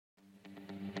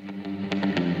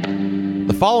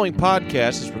following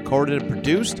podcast is recorded and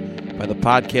produced by the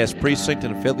Podcast Precinct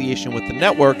in affiliation with the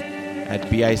network at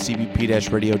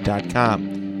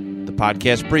bicbp-radio.com. The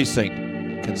Podcast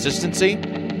Precinct. Consistency,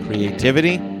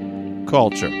 creativity,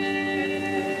 culture.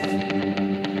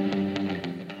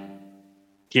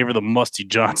 Gave her the Musty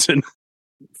Johnson.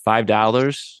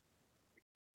 $5.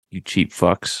 You cheap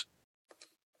fucks.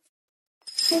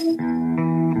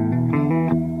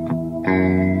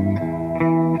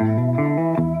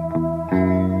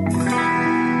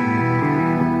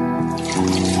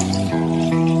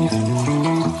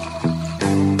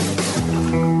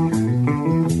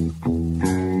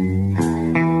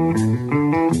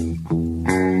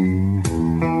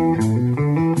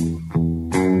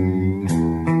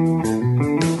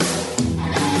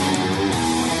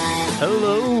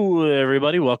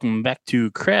 Welcome back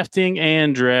to Crafting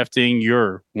and Drafting,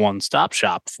 your one-stop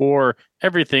shop for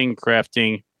everything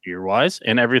crafting gear-wise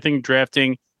and everything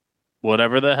drafting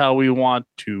whatever the hell we want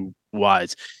to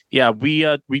wise. Yeah, we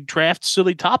draft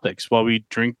silly topics while we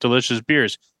drink delicious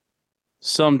beers.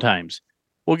 Sometimes.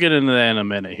 We'll get into that in a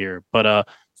minute here. But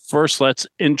first, let's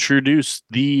introduce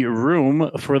the room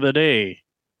for the day.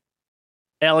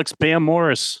 Alex Bam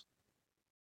Morris.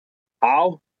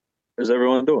 How is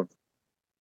everyone doing?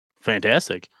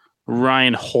 Fantastic.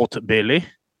 Ryan Holt Bailey.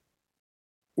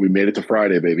 We made it to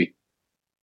Friday, baby.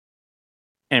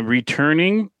 And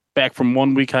returning back from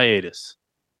 1 week hiatus,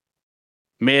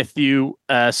 Matthew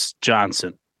S.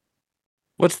 Johnson.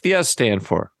 What's the S stand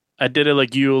for? I did it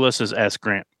like Ulysses S.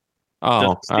 Grant. Oh,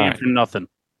 doesn't stand for nothing.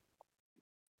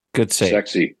 Good save.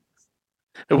 Sexy.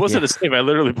 It wasn't a save. I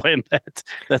literally planned that.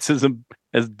 That's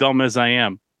as dumb as I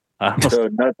am. So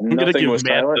I'm gonna give was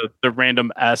Matt the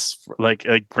random S like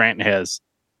Grant has.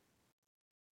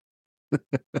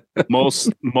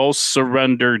 most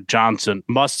surrender Johnson.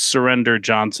 Must surrender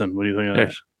Johnson. What do you think of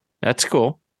that? That's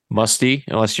cool. Musty,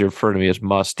 unless you refer to me as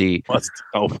Musty.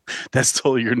 Oh, that's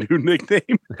totally your new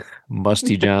nickname.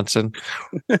 Musty Johnson.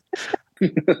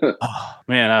 Oh,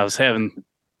 man, I was having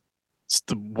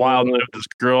the wild night with this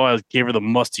girl. I gave her the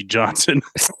Musty Johnson.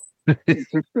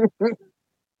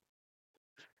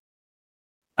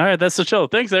 All right, that's the show.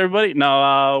 Thanks, everybody.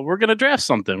 Now, we're going to draft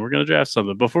something.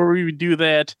 Before we do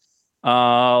that,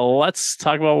 let's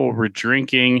talk about what we're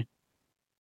drinking.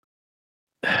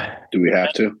 Do we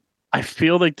have to? I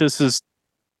feel like this is...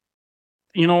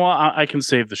 You know what? I can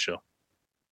save the show.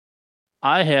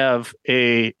 I have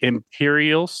a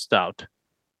Imperial Stout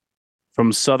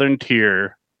from Southern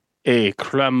Tier, a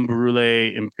creme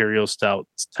brulee Imperial Stout.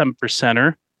 It's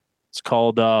 10%er. It's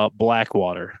called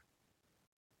Blackwater.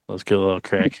 Let's get a little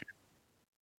crack.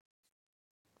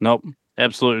 Nope,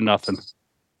 absolutely nothing.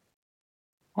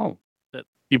 Oh,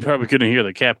 you probably couldn't hear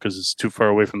the cap because it's too far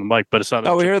away from the mic, but it's not.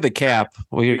 Oh, we heard the cap.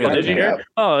 Did you hear?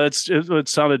 Oh, it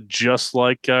sounded just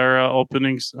like our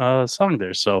opening song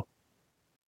there. So,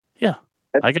 yeah,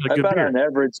 I got a good beer. On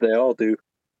average, they all do.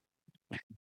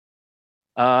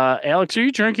 Alex, are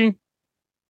you drinking?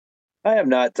 I am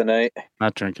not tonight.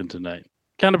 Not drinking tonight.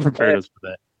 Kind of prepared us for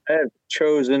that. I have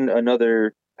chosen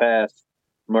another path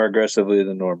more aggressively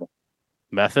than normal.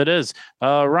 Method is.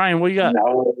 Ryan, what you got?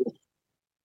 No.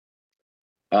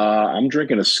 I'm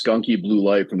drinking a skunky blue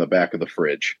light from the back of the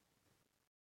fridge.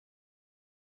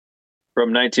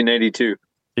 From 1982.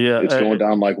 Yeah, it's going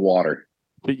down like water.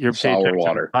 Your sour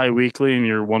water. Bi-weekly and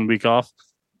you're 1 week off?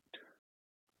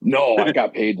 No, I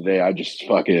got paid today.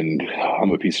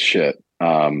 I'm a piece of shit.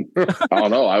 I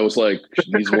don't know. I was like,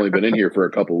 he's only been in here for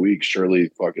a couple of weeks. Surely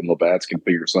fucking Labatt's can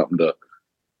figure something to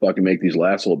fucking make these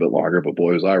last a little bit longer. But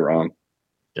boy, was I wrong.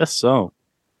 Yes, so.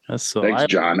 Thanks,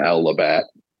 John L. Labatt.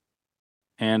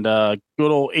 And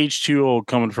good old H2O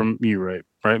coming from you,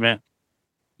 right, man?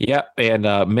 Yeah, and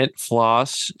mint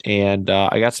floss, and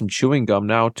I got some chewing gum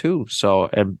now too. So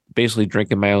I'm basically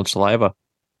drinking my own saliva.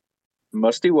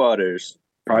 Musty Waters.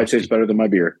 Probably tastes better than my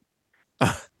beer.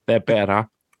 That bad, huh?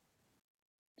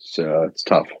 So it's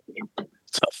tough.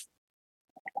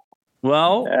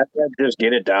 Well, just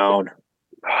get it down.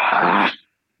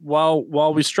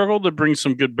 While we struggle to bring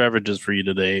some good beverages for you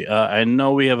today, I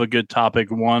know we have a good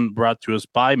topic. One brought to us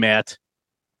by Matt.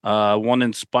 One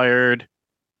inspired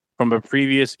from a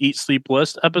previous Eat Sleep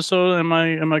List episode. Am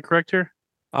I correct here?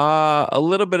 A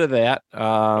little bit of that.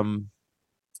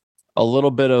 A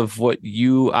little bit of what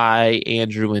you, I,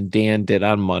 Andrew, and Dan did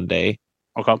on Monday.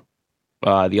 Okay.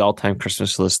 The all-time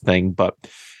Christmas list thing, but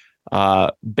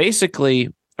basically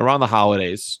around the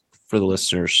holidays for the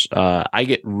listeners, I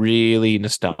get really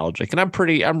nostalgic, and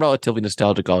I'm relatively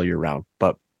nostalgic all year round,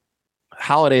 but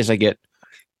holidays I get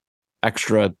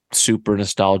extra super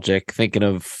nostalgic, thinking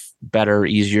of better,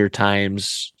 easier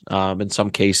times in some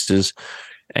cases,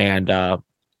 and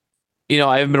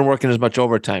I haven't been working as much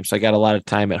overtime, so I got a lot of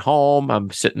time at home.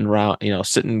 I'm sitting around,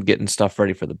 getting stuff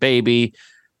ready for the baby,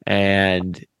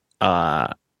 and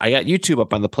I got YouTube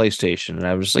up on the PlayStation, and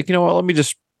I was like, let me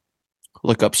just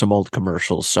look up some old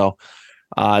commercials. So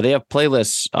they have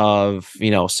playlists of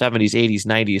 70s, 80s,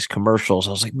 90s commercials.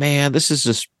 I was like, man, this is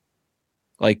just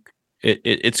like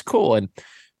it's cool, and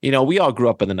we all grew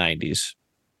up in the 90s,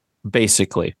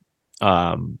 basically.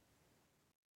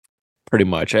 Pretty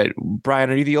much. Brian,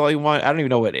 are you the only one? I don't even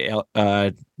know what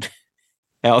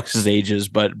Alex's age is,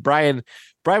 but Brian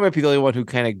might be the only one who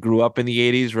kind of grew up in the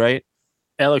 80s, right?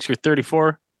 Alex, you're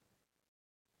 34.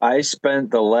 I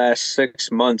spent the last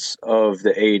 6 months of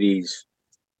the 80s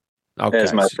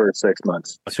as my first 6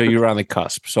 months. So you're on the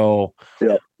cusp. So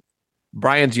yeah.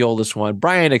 Brian's the oldest one.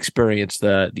 Brian experienced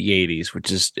the 80s,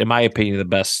 which is, in my opinion, the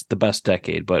best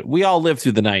decade. But we all lived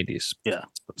through the 90s. Yeah.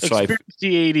 So experienced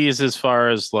the 80s as far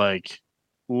as like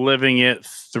living it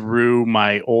through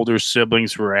my older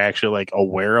siblings who were actually like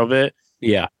aware of it.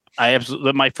 Yeah. I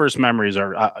absolutely, my first memories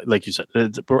are like you said,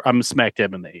 I'm smack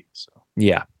dab in the 80s. So.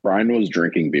 Yeah. Brian was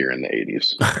drinking beer in the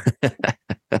 80s.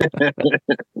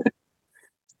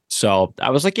 So I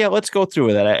was like, yeah, let's go through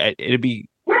with it. It'd be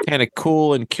kind of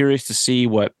cool and curious to see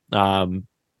what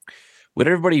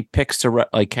everybody picks to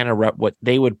what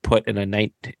they would put in a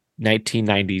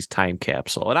 1990s time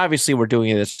capsule. And obviously we're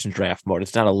doing this in draft mode.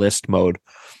 It's not a list mode,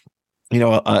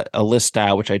 a list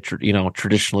style, which I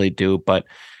traditionally do, but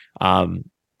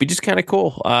be just kind of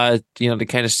cool, to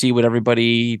kind of see what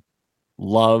everybody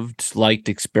loved, liked,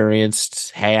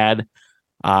 experienced, had,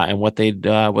 and what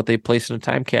they'd place in a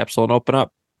time capsule and open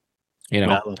up,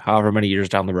 however many years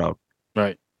down the road.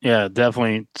 Right. Yeah,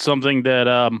 definitely something that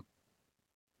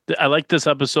I like this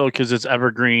episode because it's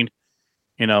evergreen.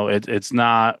 It's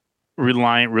not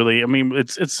reliant really. I mean,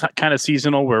 it's kind of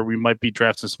seasonal where we might be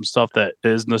drafting some stuff that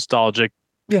is nostalgic.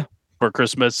 Yeah. For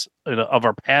Christmas of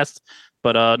our past,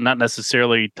 but not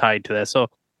necessarily tied to that. So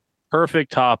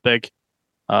perfect topic.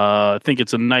 I think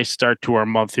it's a nice start to our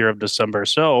month here of December.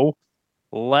 So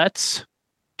let's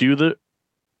do the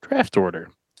draft order.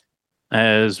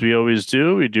 As we always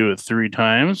do, we do it 3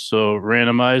 times. So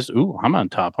randomized. Ooh, I'm on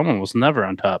top. I'm almost never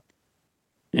on top.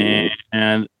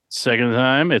 And second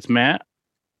time, it's Matt.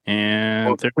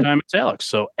 And third time, it's Alex.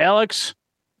 So Alex,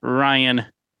 Ryan,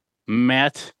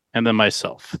 Matt, and then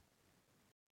myself.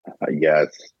 Yes.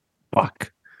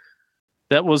 Fuck.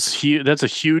 That was huge. That's a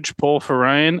huge pull for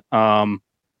Ryan.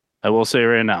 I will say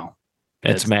right now,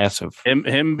 it's massive.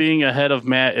 Him being ahead of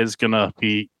Matt is gonna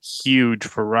be huge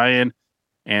for Ryan,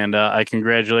 and I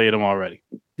congratulate him already.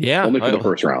 Yeah, only for the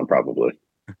first round, probably.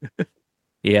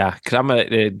 Yeah, because I'm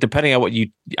gonna depending on what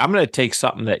I'm gonna take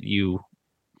something that you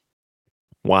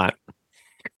want.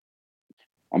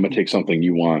 I'm gonna take something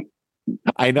you want.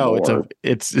 I know more.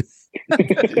 it's.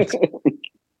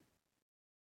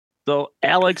 So,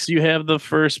 Alex, you have the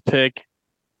first pick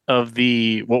of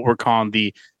what we're calling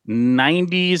the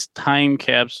 90s time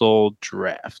capsule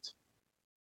draft.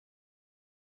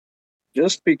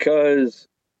 Just because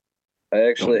I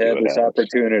actually had this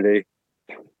opportunity,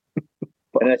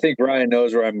 and I think Ryan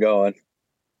knows where I'm going.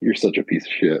 You're such a piece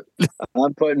of shit.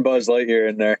 I'm putting Buzz Lightyear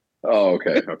in there. Oh,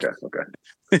 okay.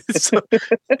 So,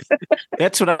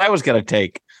 that's what I was gonna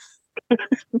take.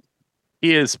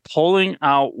 He is pulling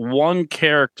out one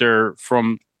character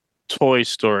from Toy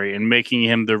Story and making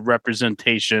him the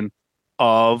representation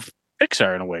of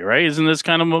Pixar in a way, right? Isn't this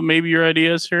kind of what maybe your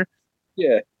idea is here?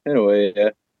 Yeah, in a way, yeah.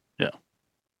 Yeah.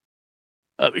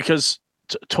 Because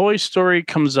Toy Story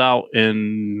comes out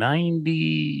in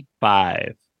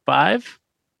 95. 5?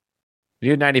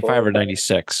 You're 95 or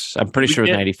 96. I'm pretty sure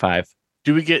it's 95.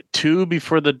 Do we get 2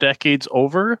 before the decade's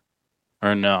over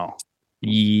or no?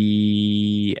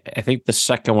 I think the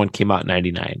second one came out in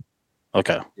 99.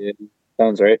 Okay. Yeah,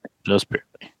 sounds right. Just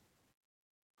barely.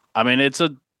 I mean, it's a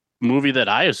movie that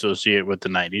I associate with the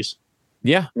 90s.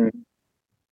 Yeah. Mm-hmm.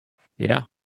 Yeah.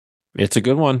 It's a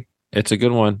good one.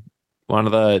 One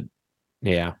of the,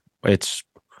 it's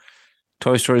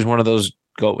Toy Story is one of those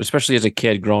especially as a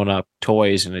kid growing up,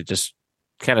 toys, and it just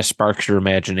kind of sparks your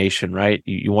imagination, right?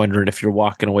 You wondering if you're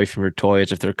walking away from your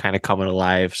toys, if they're kind of coming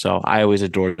alive. So I always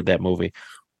adored that movie.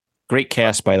 Great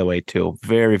cast, by the way, too.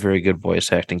 Very, very good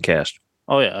voice acting cast.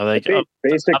 Oh yeah, like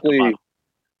basically,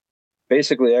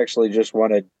 actually just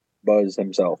wanted Buzz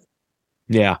himself.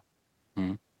 Yeah,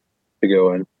 to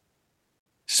go in.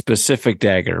 Specific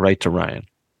dagger, right to Ryan.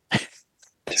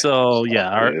 So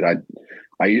yeah,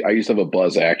 I used to have a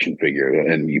Buzz action figure,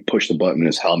 and you push the button, and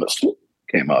his helmet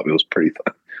came up. It was pretty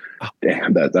fun.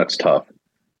 Damn, that's tough.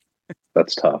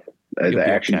 That's tough. The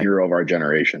action hero of our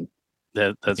generation.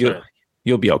 That's right.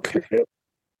 You'll be okay.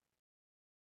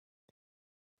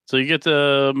 So you get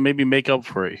to maybe make up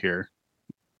for it here.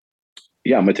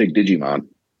 Yeah, I'm gonna take Digimon.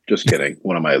 Just kidding.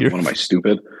 What am I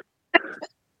stupid?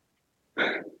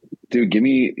 Dude, give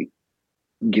me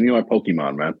my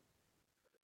Pokemon, man.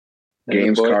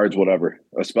 Games, cards, whatever.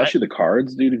 Especially the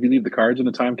cards, dude. If you leave the cards in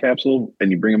the time capsule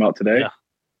and you bring them out today,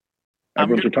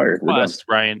 everyone's retired. We're done.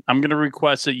 Ryan, I'm gonna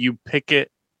request that you pick it.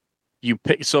 You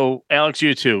pick. So, Alex,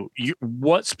 you too.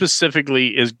 What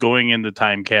specifically is going in the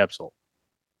time capsule?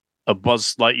 A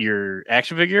Buzz Lightyear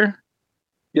action figure?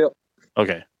 Yep.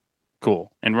 Okay.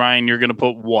 Cool. And Ryan, you're gonna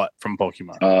put what from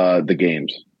Pokemon? The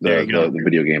games, the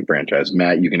video game franchise.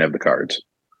 Matt, you can have the cards.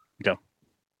 Go.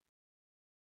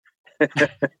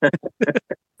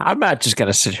 I'm not just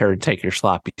gonna sit here and take your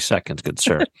sloppy seconds, good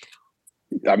sir.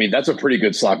 I mean, that's a pretty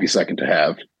good sloppy second to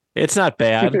have. It's not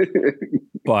bad,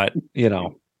 but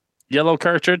Yellow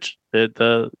cartridge.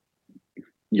 The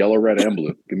yellow, red, and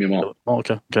blue. Give me them all. Oh,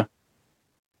 okay.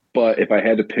 But if I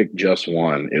had to pick just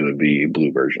one, it would be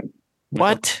blue version.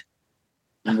 What?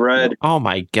 Red. Oh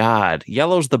my God!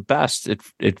 Yellow's the best.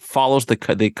 It follows the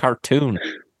cartoon.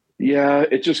 Yeah,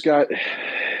 it just got.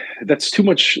 That's too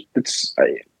much.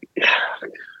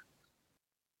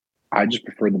 I just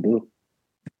prefer the blue.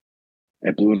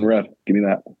 And blue and red. Give me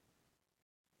that.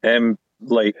 And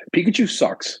like Pikachu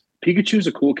sucks. Pikachu's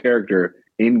a cool character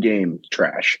in game.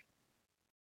 Trash.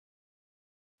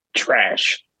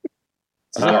 Garbage.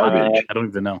 I don't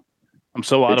even know. I'm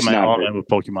so out of my element with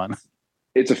Pokemon.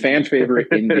 It's a fan favorite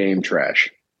in game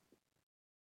trash.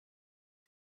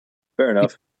 Fair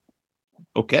enough.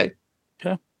 Okay.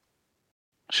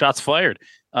 Shots fired.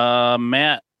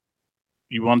 Matt,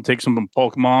 you want to take some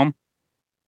Pokemon?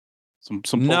 Some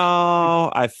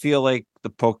No, I feel like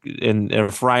and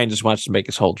if Ryan just wants to make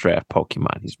his whole draft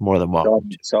Pokemon, he's more than welcome.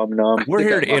 We're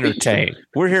here to entertain.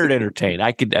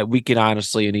 We could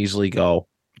honestly and easily go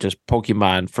just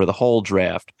Pokemon for the whole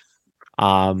draft.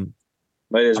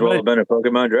 Might as well have been a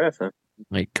Pokemon draft, huh?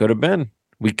 It could have been.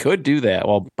 We could do that.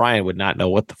 Well, Brian would not know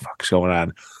what the fuck's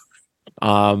going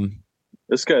on.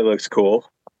 This guy looks cool.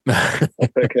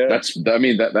 That's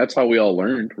how we all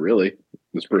learned, really.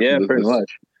 Pretty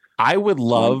much. I would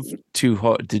love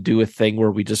to do a thing where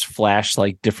we just flash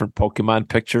like different Pokemon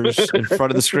pictures in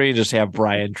front of the screen, just have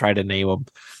Brian try to name them.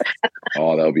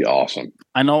 Oh, that would be awesome.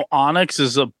 I know Onyx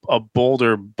is a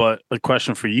boulder, but the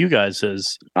question for you guys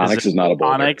is Onyx is not a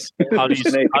boulder. Onyx, how do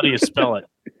you spell it?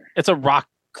 It's a rock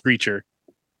creature.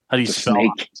 How do you spell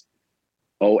it?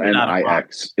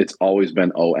 Onix. It's always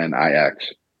been Onix.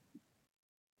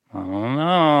 I don't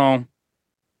know.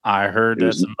 I heard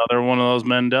that's another one of those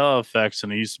Mandela effects,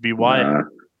 and it used to be Wyatt.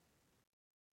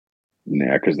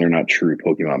 Nah, because they're not true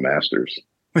Pokemon masters.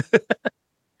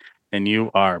 And you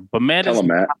are. But Matt Tell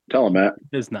him, Matt.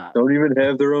 Is not. Don't even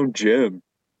have their own gym.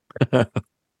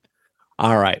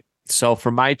 All right. So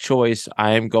for my choice,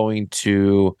 I'm going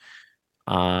to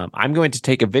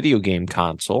take a video game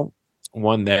console,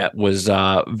 one that was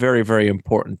very, very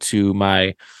important to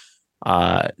my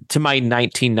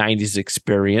 1990s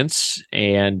experience,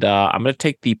 and I'm going to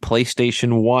take the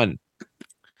PlayStation 1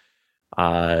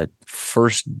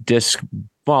 first disc.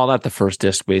 Well, not the first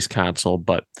disc-based console,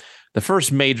 but the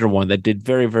first major one that did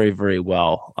very, very, very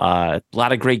well. A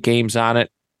lot of great games on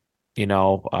it,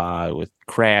 with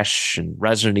Crash and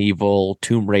Resident Evil,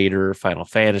 Tomb Raider, Final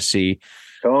Fantasy.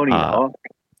 Tony Hawk.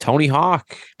 Tony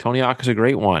Hawk is a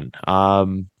great one.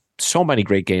 So many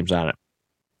great games on it.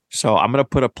 So I'm going to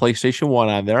put a PlayStation 1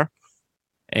 on there.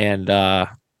 And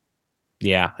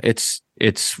it's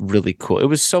really cool. It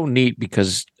was so neat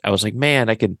because I was like, man,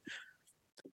 I could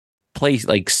play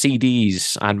like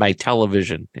CDs on my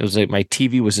television. It was like my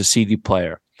TV was a CD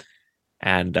player.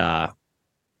 And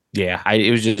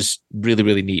it was just really,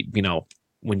 really neat.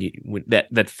 When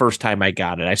that first time I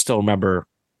got it, I still remember,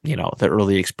 the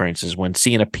early experiences when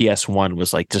seeing a PS1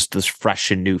 was like just this fresh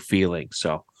and new feeling.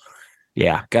 So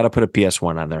yeah, got to put a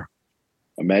PS1 on there.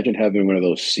 Imagine having one of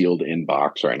those sealed in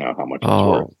box right now. How much it's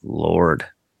worth? Oh, Lord.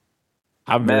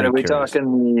 Matt, are we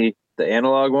talking the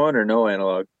analog one or no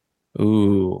analog?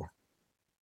 Ooh.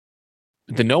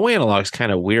 The no analog's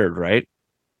kind of weird, right?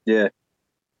 Yeah.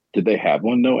 Did they have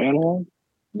one no analog?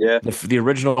 Yeah. The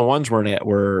original ones were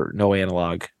no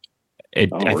analog.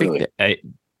 Really?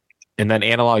 And then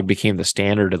analog became the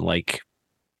standard in like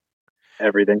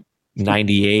everything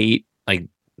 98. Like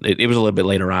it was a little bit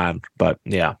later on, but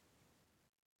yeah.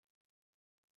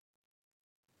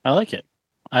 I like it.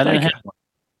 I didn't have one.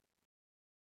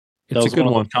 It's a good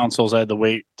one. Consoles I had to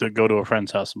wait to go to a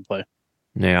friend's house and play.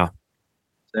 Yeah.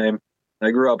 Same. I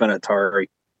grew up in Atari.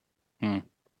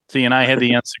 See, and I had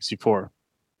the N64.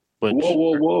 Which,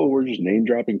 whoa! We're just name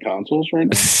dropping consoles right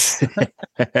now.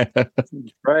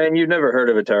 Ryan, you've never heard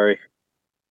of Atari?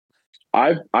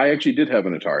 I actually did have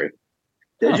an Atari.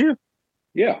 Did you?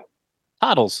 Yeah.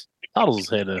 Toddles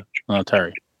had an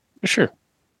Atari for sure.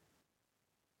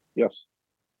 Yes.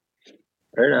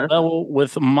 Right on. Well,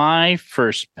 with my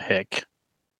first pick,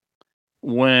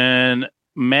 when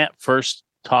Matt first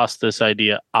tossed this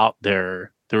idea out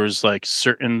there was like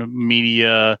certain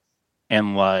media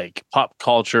and like pop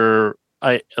culture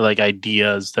like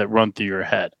ideas that run through your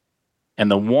head. And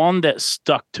the one that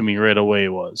stuck to me right away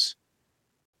was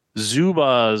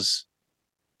Zuba's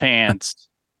pants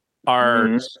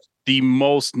are the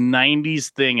most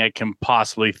 90s thing I can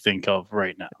possibly think of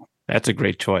right now. That's a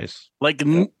great choice. Like,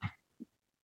 I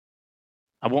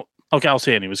won't. Okay, I'll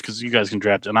say it anyways because you guys can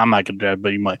draft it, and I'm not gonna draft,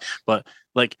 but you might. But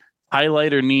like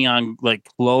highlighter neon like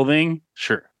clothing,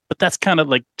 sure, but that's kind of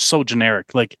like so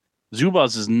generic. Like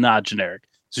Zubaz is not generic.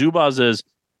 Zubaz is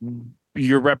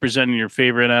you're representing your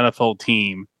favorite NFL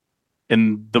team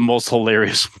in the most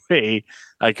hilarious way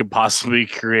I could possibly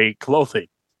create clothing,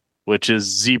 which is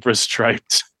zebra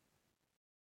striped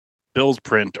Bills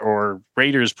print or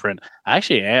Raiders print.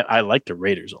 Actually, I like the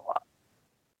Raiders a lot.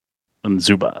 And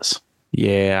Zubaz.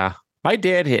 Yeah. My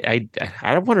dad,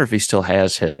 I wonder if he still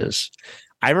has his.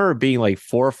 I remember being like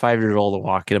 4 or 5 years old and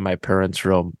walking in my parents'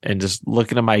 room and just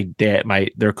looking at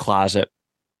their closet.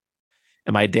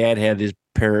 And my dad had his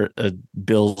pair of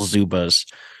Bill Zubas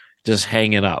just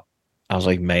hanging up. I was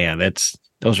like, man,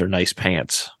 those are nice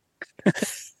pants.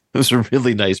 Those are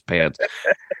really nice pants.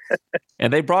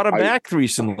 And they brought them back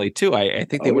recently too. I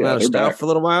think they went out of style for a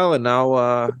little while, and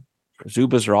now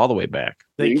Zubas are all the way back.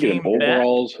 You can get them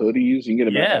overalls, hoodies. You can get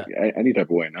them back any type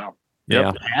of way now.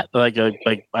 Yep. Yeah. Like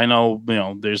I know,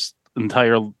 there's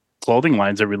entire clothing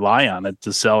lines that rely on it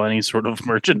to sell any sort of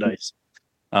merchandise.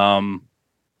 I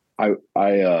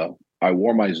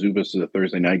wore my Zubas to the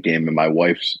Thursday night game, and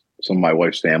some of my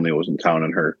wife's family was in town,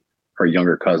 and her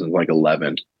younger cousin's like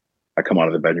 11. I come out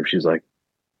of the bedroom, she's like,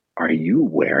 "Are you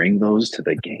wearing those to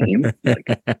the game?" Like,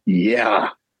 yeah.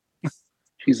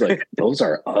 She's like, "Those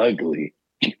are ugly."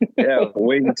 Yeah,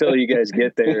 wait until you guys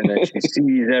get there, and then she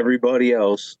sees everybody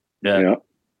else. Yeah.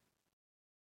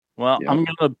 Well, I'm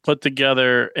going to put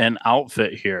together an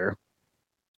outfit here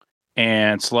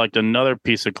and select another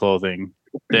piece of clothing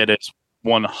that is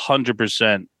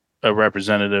 100% a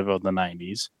representative of the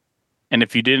 90s. And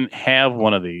if you didn't have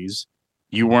one of these,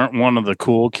 you weren't one of the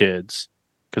cool kids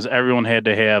because everyone had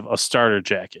to have a starter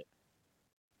jacket.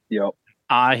 Yep.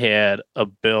 I had a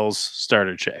Bills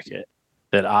starter jacket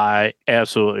that I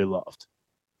absolutely loved.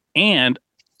 And I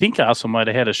think I also might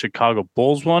have had a Chicago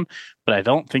Bulls one, but I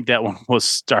don't think that one was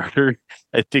starter.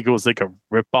 I think it was like a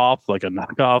ripoff, like a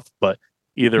knockoff, but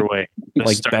either way.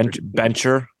 Like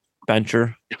bencher.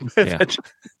 Yeah.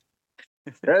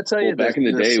 That's how you back in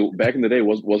the day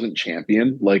wasn't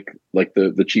Champion like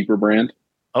the cheaper brand.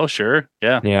 Oh sure.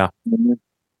 Yeah. Yeah.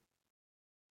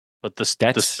 But the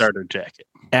starter jacket.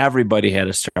 Everybody had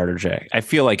a starter jacket. I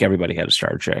feel like everybody had a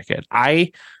starter jacket.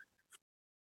 I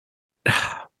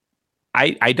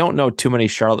don't know too many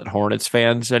Charlotte Hornets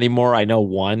fans anymore. I know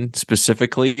one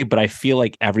specifically, but I feel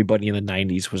like everybody in the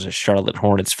 90s was a Charlotte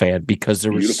Hornets fan because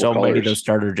there were so many of those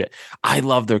starter jackets. I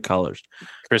love their colors.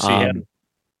 Chrissy had.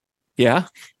 Yeah.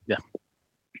 Yeah.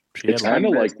 It's kind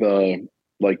of like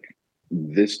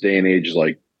this day and age,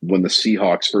 like when the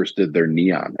Seahawks first did their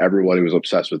neon, everybody was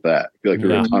obsessed with that. I feel like there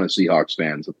were a ton of Seahawks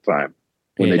fans at the time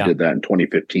when they did that in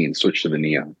 2015, switched to the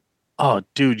neon. Oh,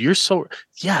 dude,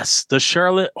 yes, the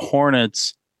Charlotte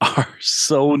Hornets are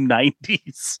so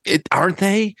 90s. Aren't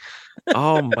they?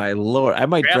 Oh, my Lord. I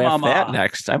might draft that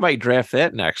next. I'm going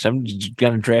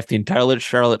to draft the entire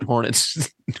Charlotte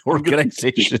Hornets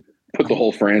organization. Put the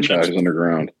whole franchise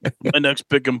underground. My next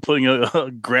pick, I'm putting a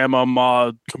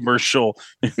Grandmama commercial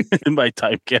in my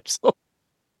time capsule.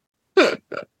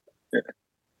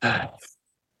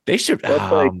 They should.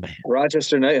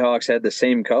 Rochester Nighthawks had the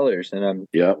same colors, and I'm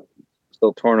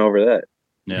still torn over that.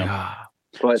 Yeah.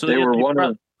 But so they were one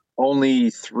of only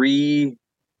 3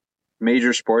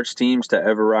 major sports teams to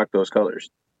ever rock those colors.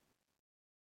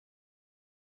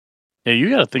 Yeah, you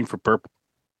got a thing for purple.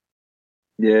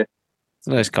 Yeah. It's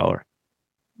a nice color.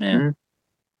 Yeah. Mm-hmm.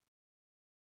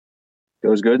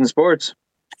 Goes good in sports.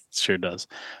 It sure does.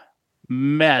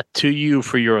 Matt, to you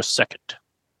for your second.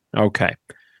 Okay.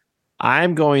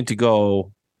 I'm going to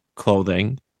go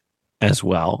clothing as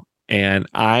well. And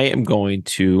I am going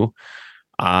to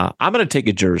take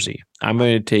a jersey. I'm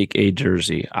going to take a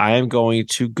jersey. I am going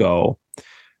to go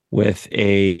with with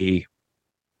a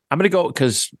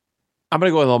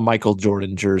Michael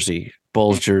Jordan jersey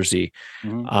Bulls jersey.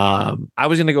 Mhm. I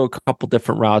was going to go a couple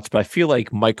different routes, but I feel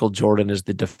like Michael Jordan is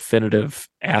the definitive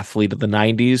athlete of the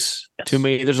 90s. To Yes.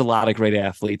 me, there's a lot of great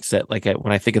athletes that, like,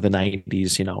 when I think of the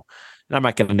 90s, and I'm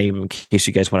not going to name them in case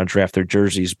you guys want to draft their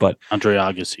jerseys, but Andre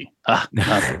Agassi.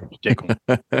 Take him.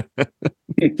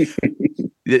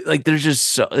 like, there was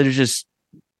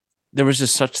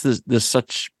just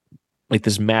such like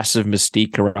this massive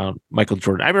mystique around Michael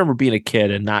Jordan. I remember being a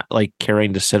kid and not like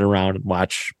caring to sit around and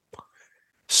watch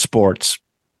sports.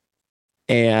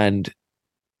 And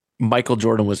Michael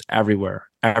Jordan was everywhere,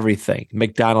 everything.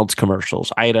 McDonald's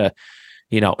commercials. I had a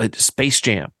Space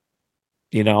Jam,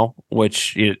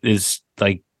 which is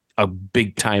like a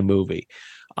big time movie.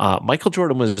 Michael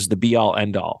Jordan was the be all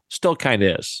end all, still kind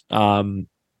of is,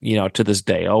 to this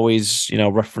day, always,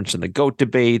 referencing the GOAT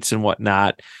debates and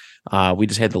whatnot. We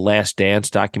just had the Last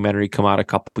Dance documentary come out a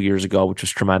couple of years ago, which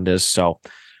was tremendous. So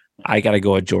I got to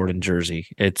go a Jordan jersey.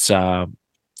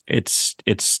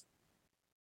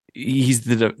 He's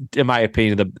in my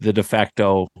opinion, the de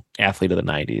facto athlete of the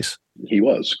 90s. He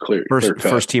was clear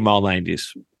First team all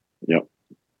 90s. Yep.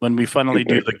 When we finally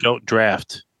do the GOAT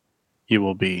draft, he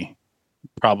will be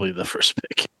probably the first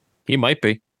pick. He might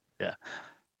be. Yeah.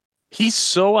 He's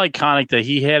so iconic that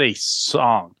he had a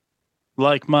song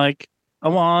like Mike. I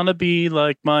want to be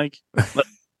like Mike.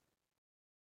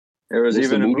 There was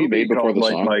even the a movie movie made before called the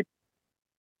Like song? Mike.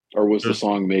 Or was the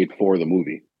song made for the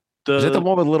movie? Is that the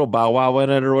one with Little Bow Wow in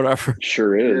it or whatever?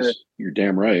 Sure is. Yeah. You're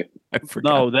damn right. I forgot.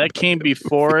 No, that came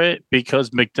before it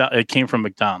because it came from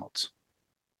McDonald's.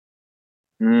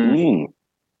 Okay.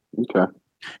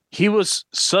 He was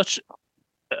such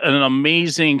an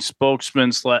amazing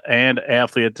spokesman and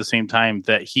athlete at the same time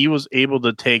that he was able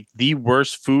to take the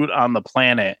worst food on the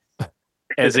planet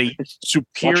as a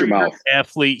superior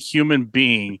athlete human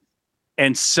being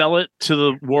and sell it to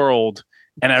the world.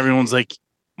 And everyone's like,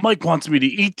 Mike wants me to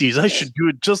eat these. I should do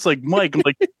it just like Mike. I'm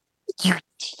like,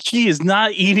 he is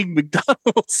not eating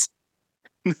McDonald's.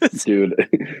 Dude,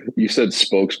 you said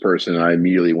spokesperson. And I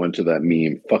immediately went to that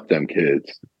meme. Fuck them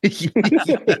kids.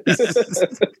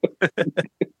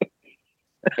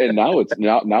 And now it's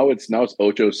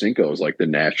Ocho Cinco is like the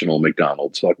national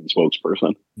McDonald's fucking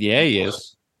spokesperson. Yeah, he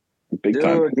is. Big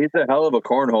time. Dude, he's a hell of a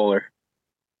cornholer.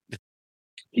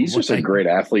 He's just a great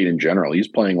athlete in general. He's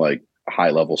playing like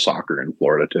high level soccer in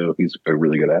Florida too. He's a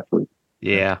really good athlete.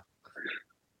 Yeah.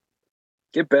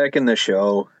 Get back in the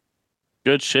show.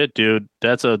 Good shit, dude.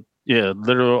 That's a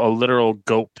literal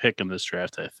GOAT pick in this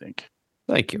draft, I think.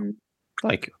 Thank you.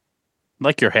 Like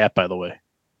your hat, by the way.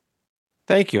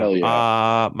 Thank you. Hell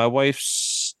yeah. My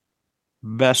wife's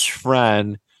best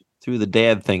friend threw the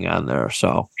dad thing on there,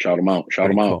 so shout him out. Shout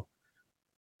him out.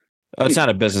 Oh, it's not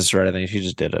a business or anything. She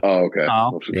just did it. Oh, okay.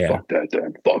 Oh. Yeah. Fuck that,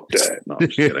 Dad. Fuck that. No, I'm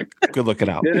just kidding. Good looking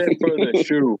out. Did it for the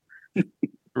shoe.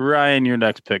 Ryan, your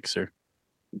next pick, sir.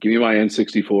 Give me my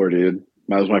N64, dude.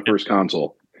 That was my first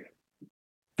console.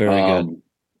 Very good.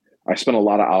 I spent a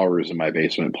lot of hours in my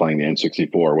basement playing the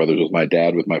N64, whether it was my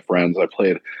dad with my friends. I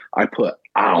put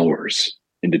hours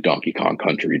into Donkey Kong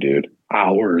Country, dude.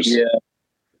 Hours. Yeah.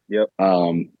 Yep.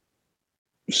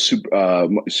 Super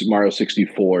Mario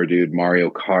 64, dude. Mario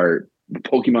Kart,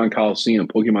 Pokemon Coliseum,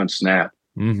 Pokemon Snap.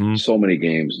 Mm-hmm. So many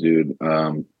games, dude.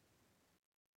 Ahead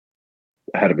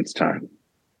of its time.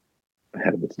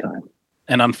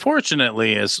 And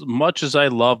unfortunately, as much as I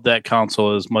love that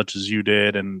console as much as you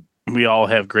did, and we all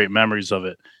have great memories of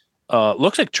it,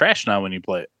 looks like trash now when you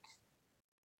play it.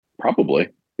 Probably.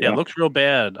 Yeah, it looks real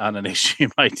bad on an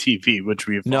HDMI TV, which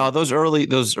we've those early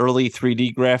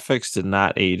 3D graphics did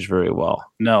not age very well.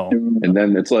 No. And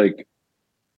then it's like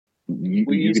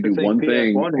you can do one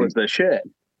thing. One was the shit.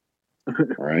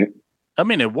 Right. I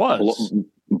mean, it was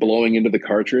blowing into the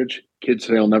cartridge. Kids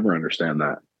today will never understand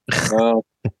that. Well,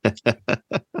 did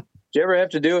you ever have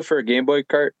to do it for a Game Boy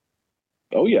cart?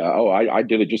 Oh yeah. Oh, I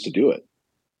did it just to do it.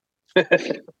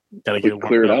 Gotta get it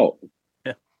clear it out.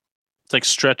 Yeah, it's like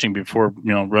stretching before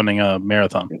running a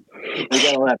marathon. We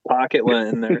got all that pocket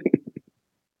lint in there.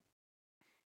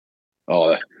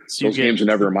 Oh, those games are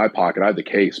never in my pocket. I had the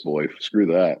case, boy. Screw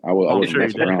that. I wasn't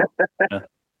messing around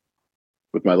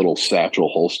with my little satchel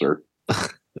holster.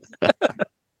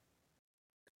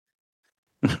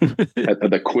 Had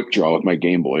the quick draw with my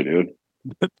Game Boy, dude.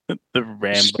 The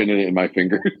Rambo. Spinning it in my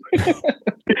finger.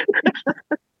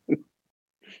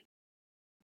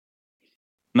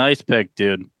 Nice pick,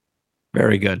 dude.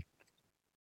 Very good.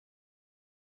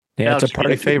 Yeah, it's a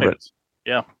party favorite. Picks.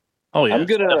 Yeah. Oh yeah.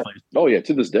 Definitely. Oh yeah.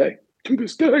 To this day.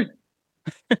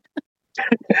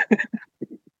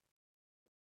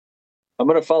 I'm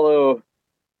gonna follow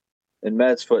in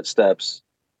Matt's footsteps.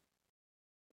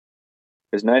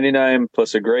 Because 99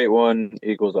 plus a great one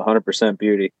equals 100%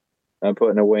 beauty. I'm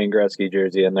putting a Wayne Gretzky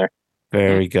jersey in there.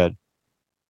 Very good.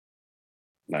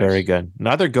 Nice. Very good.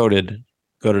 Another goated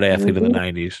athlete in the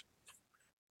 90s.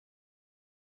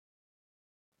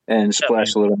 And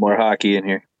splash a little more hockey in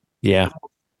here. Yeah.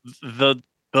 The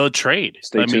trade.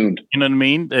 Stay tuned. You know what I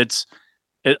mean? It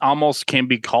almost can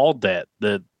be called that,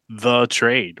 the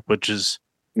trade, which is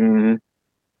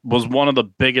was one of the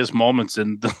biggest moments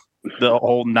in the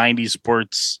whole 90s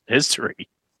sports history.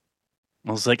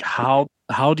 I was like, how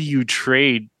do you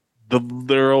trade the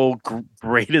literal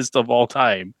greatest of all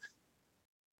time?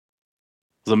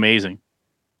 It was amazing.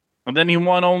 And then he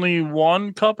won only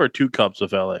one cup or two cups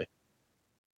with LA?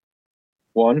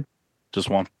 One. Just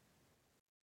one.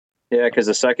 Yeah, because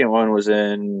the second one was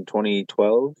in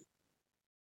 2012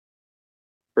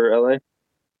 for LA.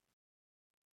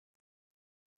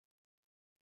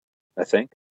 I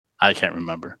think. I can't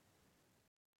remember.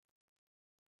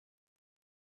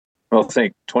 Well, I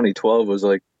think 2012 was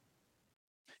like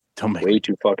way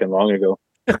too fucking long ago.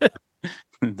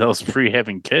 That was pre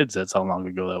having kids. That's how long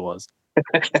ago that was.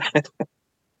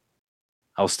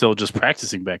 I was still just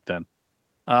practicing back then.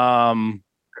 Yeah,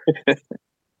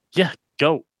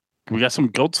 goat. We got some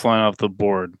goats flying off the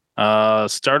board.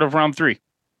 Start of round 3.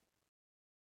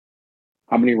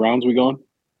 How many rounds we going?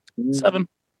 7.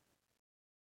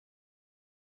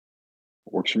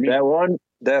 Works for me. That one,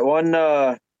 that one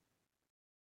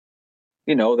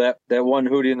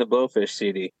Hootie and the Blowfish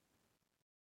CD.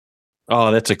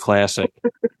 Oh, that's a classic.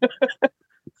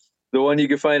 The one you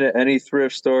can find at any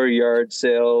thrift store, yard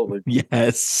sale.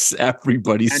 Yes,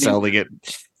 everybody's selling it.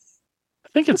 I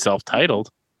think it's self-titled.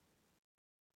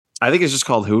 I think it's just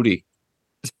called Hootie.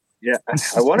 Yeah,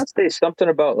 I want to say something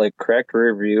about like cracked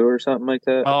rear view or something like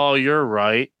that. Oh, you're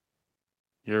right.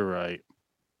 You're right.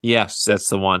 Yes, that's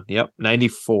the one. Yep,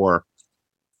 94.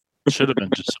 Should have been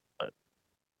just.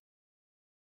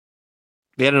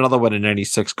 They had another one in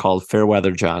 96 called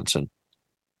Fairweather Johnson.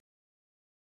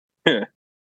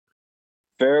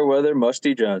 Fairweather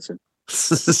Musty Johnson. I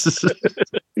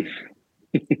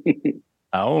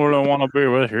don't want to be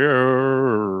with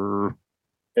you.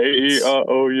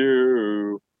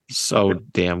 AEIOU. So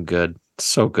damn good.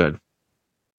 So good.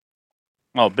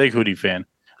 Oh, big Hootie fan.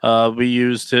 We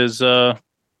used his One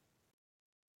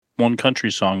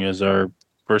Country song as our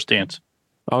first dance.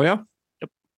 Oh, yeah?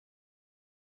 Yep.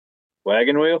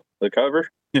 Wagon Wheel, the cover?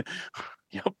 Yep.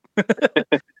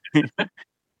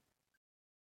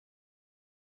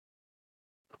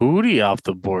 Hootie off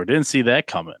the board. Didn't see that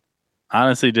coming.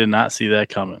 Honestly, did not see that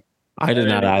coming. I did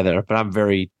not either, but I'm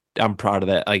proud of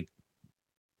that. Like,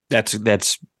 that's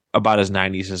about as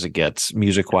 90s as it gets,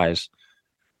 music wise.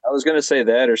 I was going to say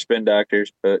that or Spin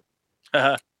Doctors, but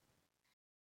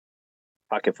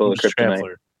Pocket Full of Kryptonite.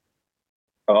 Traveler.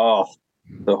 Oh,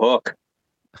 the hook.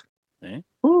 Eh?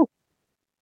 Woo.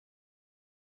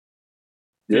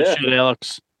 Good Yeah. shit,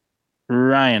 Alex.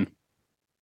 Ryan.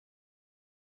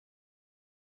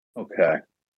 Okay.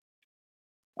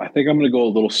 I think I'm going to go a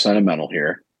little sentimental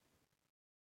here.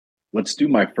 Let's do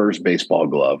my first baseball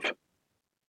glove.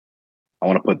 I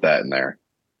want to put that in there.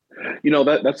 You know,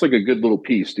 that's like a good little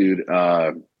piece, dude.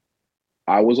 I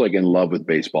was like in love with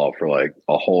baseball for like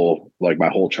my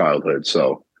whole childhood.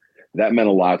 So that meant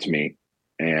a lot to me.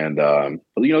 And,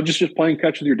 just playing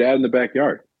catch with your dad in the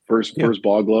backyard. First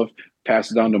ball glove, pass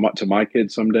it down to my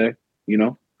kids someday,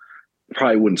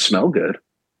 probably wouldn't smell good,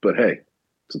 but hey,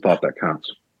 it's a thought that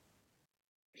counts.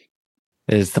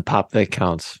 It is the pop that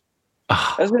counts.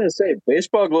 I was going to say,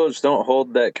 baseball gloves don't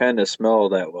hold that kind of smell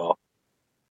that well.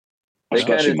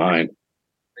 Especially mine.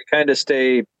 They kind of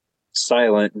stay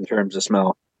silent in terms of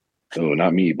smell. Oh,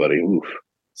 not me, buddy. Oof.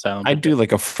 I do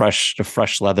like a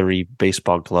fresh leathery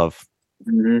baseball glove.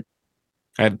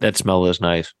 Mm-hmm. That smell is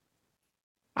nice.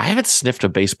 I haven't sniffed a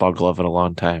baseball glove in a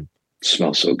long time. It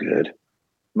smells so good.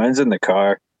 Mine's in the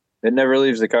car. It never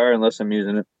leaves the car unless I'm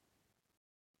using it.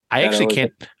 I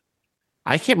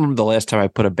can't remember the last time I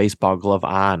put a baseball glove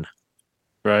on.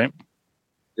 Right.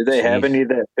 Do they have any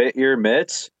that fit your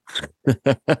mitts?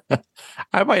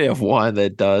 I might have one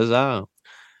that does. I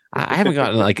haven't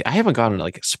gone to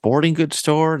like a sporting goods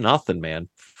store. Nothing, man.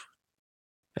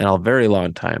 In a very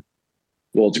long time.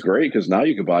 Well, it's great because now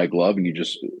you can buy a glove and you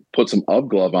just put some UGG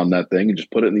glove on that thing and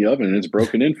just put it in the oven and it's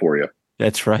broken in for you.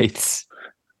 That's right.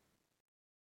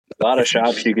 A lot of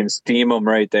shops you can steam them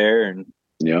right there and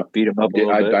beat them up a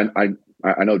little bit.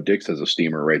 I know Dick's has a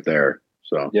steamer right there.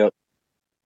 So yep.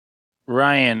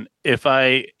 Ryan, if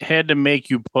I had to make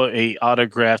you put a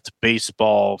autographed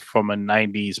baseball from a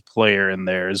 90s player in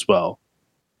there as well,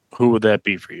 who would that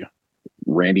be for you?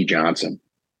 Randy Johnson.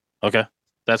 Okay,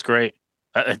 that's great.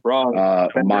 Wrong.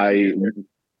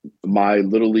 My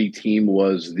little league team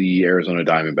was the Arizona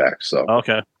Diamondbacks. So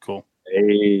Okay, cool.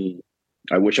 Hey,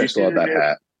 I wish I still had that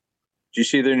hat. did you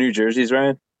see their new jerseys,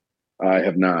 Ryan? I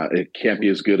have not. It can't be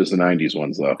as good as the 90's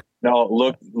ones, though. No,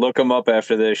 look them up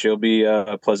after this. You'll be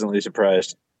pleasantly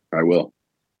surprised. I will.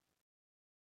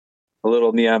 A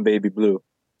little neon baby blue.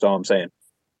 That's all I'm saying.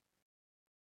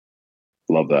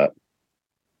 Love that.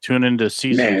 Tune into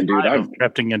season 5 of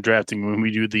Crafting and Drafting when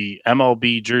we do the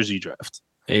MLB jersey draft.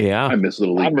 Yeah. I miss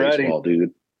little league baseball,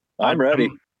 dude. I'm ready.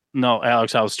 No,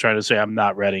 Alex, I was trying to say I'm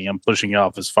not ready. I'm pushing it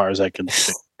off as far as I can.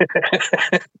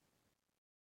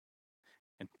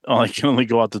 I can only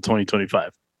go out to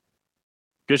 2025.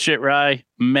 Good shit, Rye.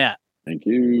 Matt. Thank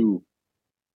you.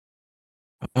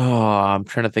 Oh, I'm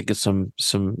trying to think of some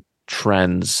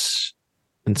trends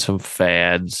and some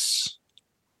fads.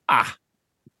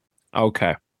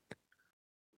 Okay.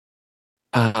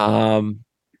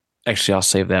 Actually, I'll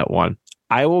save that one.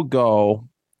 I will go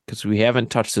because we haven't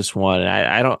touched this one.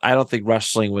 I don't think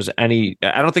wrestling was any.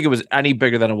 I don't think it was any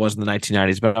bigger than it was in the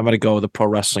 1990s. But I'm going to go the pro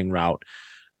wrestling route.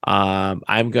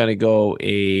 I'm going to go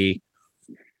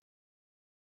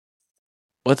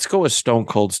let's go with Stone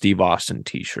Cold Steve Austin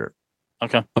t-shirt.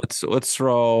 Okay. Let's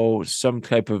throw some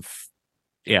type of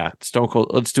Stone Cold.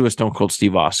 Let's do a Stone Cold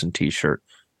Steve Austin t-shirt.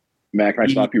 Matt, can I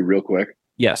stop you real quick?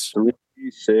 Yes.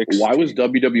 360. Why was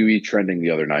WWE trending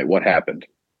the other night? What happened?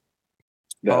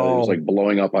 It was like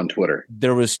blowing up on Twitter.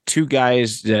 There was two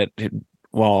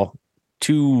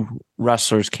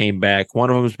wrestlers came back. One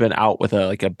of them's been out with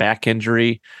a back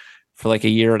injury for like a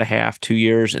year and a half, 2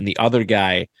 years, and the other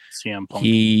guy, CM Punk.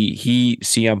 He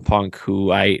CM Punk,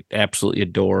 who I absolutely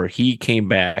adore. He came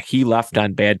back. He left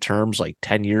on bad terms like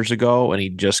 10 years ago, and he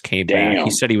just came back. He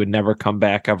said he would never come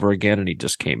back ever again, and he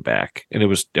just came back, and it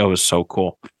was so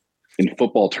cool. In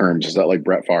football terms, is that like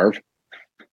Brett Favre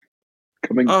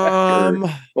coming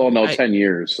back? 10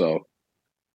 years. So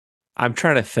I'm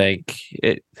trying to think.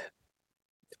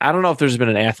 I don't know if there's been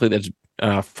an athlete that's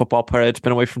a football player that's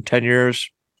been away from 10 years.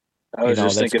 I was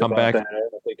just thinking about that. I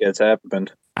don't think it's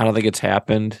happened. I don't think it's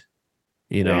happened.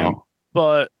 Know.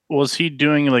 But was he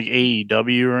doing like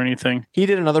AEW or anything? He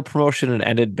did another promotion and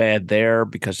ended bad there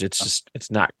because it's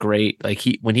not great. Like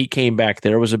when he came back,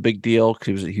 there was a big deal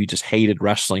because he just hated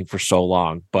wrestling for so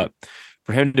long. But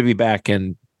for him to be back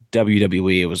in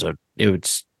WWE,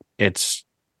 it's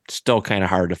still kind of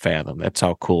hard to fathom. That's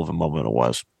how cool of a moment it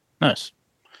was. Nice.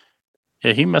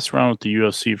 Yeah, he messed around with the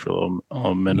UFC for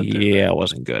a minute. Yeah, it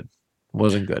wasn't good.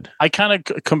 I kind of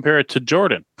compare it to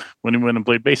Jordan when he went and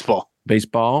played baseball.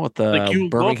 Baseball with the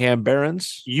Birmingham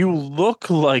Barons. You look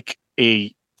like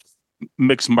a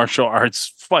mixed martial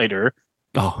arts fighter.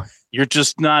 Oh, you're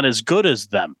just not as good as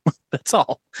them. That's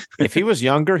all. If he was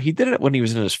younger, he did it when he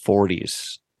was in his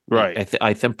 40s. Right.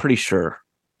 I'm pretty sure.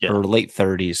 Yeah. Or late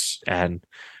 30s. And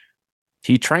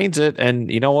he trains it.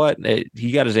 And you know what?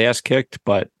 He got his ass kicked.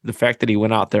 But the fact that he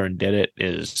went out there and did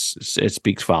it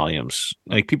speaks volumes.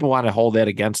 Like, people want to hold that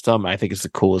against him. I think it's the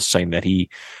coolest thing that he,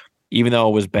 even though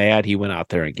it was bad, he went out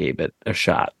there and gave it a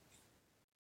shot.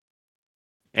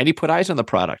 And he put eyes on the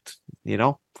product,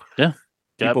 Yeah.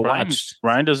 People watched.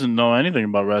 Ryan doesn't know anything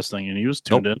about wrestling, and he was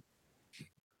tuned in.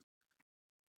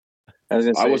 I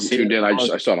wasn't tuned in. I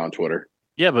saw it on Twitter.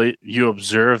 Yeah, but you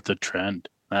observed the trend.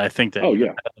 I think that. Oh,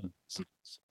 yeah.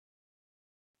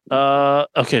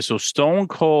 Okay, so Stone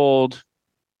Cold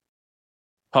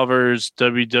covers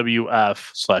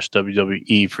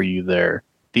WWF/WWE for you there.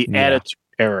 The Attitude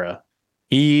Era.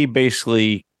 He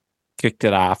basically kicked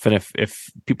it off. And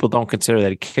if people don't consider that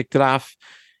he kicked it off,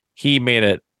 he made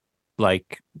it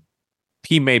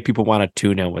he made people want to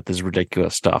tune in with his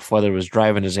ridiculous stuff, whether it was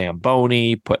driving a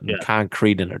Zamboni, putting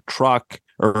concrete in a truck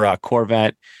or a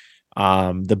Corvette,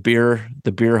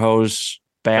 the beer hose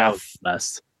bath,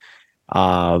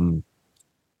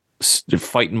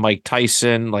 fighting Mike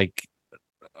Tyson. Like,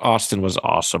 Austin was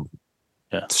awesome.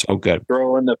 Yeah, so good.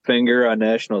 Throwing the finger on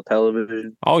national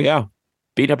television. Oh yeah,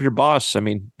 beat up your boss. I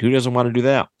mean, who doesn't want to do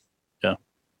that? Yeah.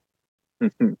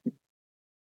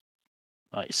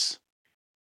 Nice.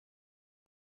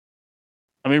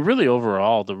 I mean, really,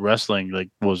 overall, the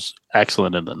wrestling was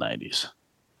excellent in the 90s.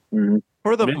 Mm-hmm.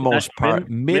 For the most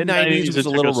part, mid 90s was a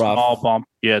little rough. Small bump.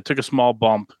 Yeah, it took a small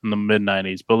bump in the mid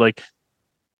 90s, but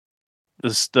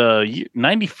the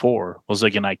 94 was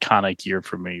an iconic year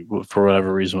for me for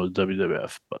whatever reason with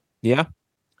WWF. But yeah.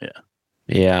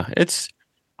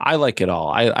 I like it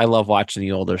all. I love watching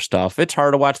the older stuff. It's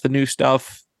hard to watch the new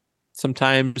stuff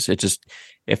sometimes.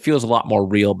 It feels a lot more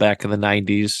real back in the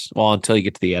 90s. Well, until you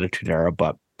get to the Attitude Era,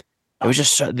 but it was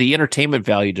just the entertainment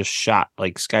value just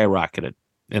skyrocketed.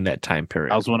 in that time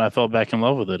period. That was when I fell back in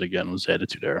love with it again, was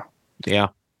Attitude Era. Yeah.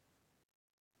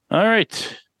 All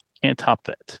right. Can't top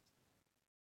that.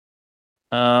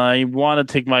 I want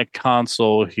to take my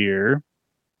console here.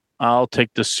 I'll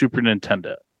take the Super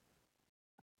Nintendo.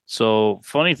 So,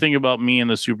 funny thing about me and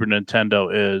the Super Nintendo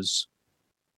is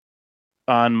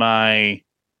on my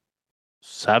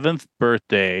 7th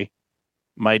birthday,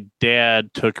 my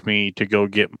dad took me to go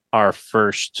get our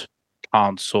first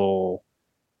console.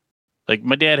 Like,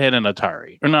 my dad had an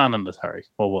Atari, or not an Atari.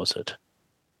 What was it?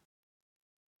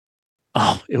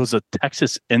 Oh, it was a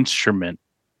Texas Instrument,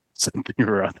 something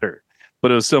or other,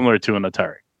 but it was similar to an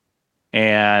Atari.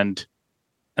 And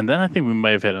then I think we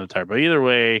might have had an Atari, but either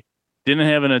way, didn't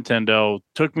have a Nintendo,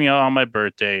 took me out on my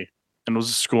birthday, and it was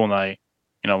a school night,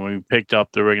 when we picked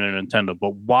up the regular Nintendo.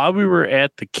 But while we were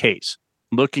at the case,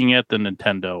 looking at the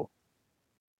Nintendo,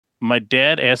 my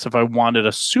dad asked if I wanted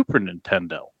a Super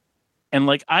Nintendo. And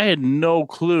I had no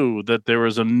clue that there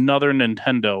was another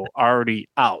Nintendo already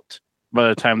out by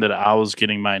the time that I was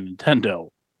getting my Nintendo.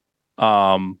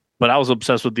 But I was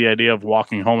obsessed with the idea of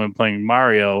walking home and playing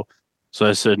Mario. So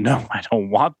I said, no, I don't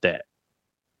want that.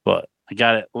 But I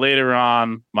got it later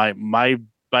on. My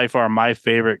by far my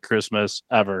favorite Christmas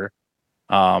ever.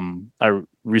 I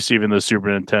receiving the Super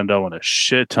Nintendo and a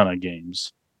shit ton of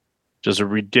games. Just a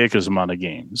ridiculous amount of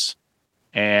games.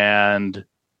 And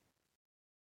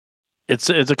it's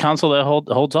a console that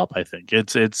holds up, I think.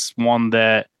 It's one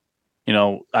that,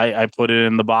 I put it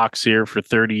in the box here for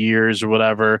 30 years or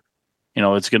whatever.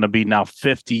 It's going to be now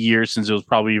 50 years since it was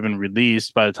probably even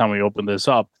released by the time we open this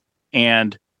up.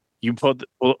 And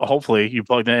hopefully you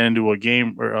plug that into a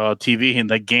game or a TV and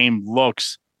the game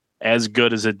looks as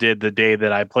good as it did the day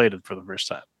that I played it for the first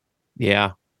time.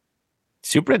 Yeah.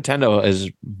 Super Nintendo is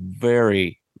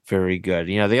very, very good.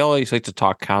 They always like to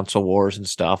talk console wars and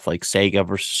stuff like Sega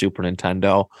versus Super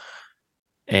Nintendo.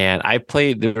 And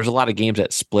there's a lot of games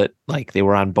that split, like they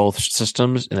were on both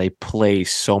systems and they play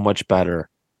so much better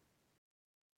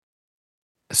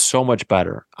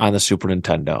on the Super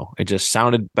Nintendo. It just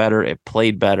sounded better. It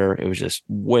played better. It was just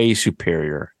way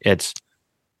superior. I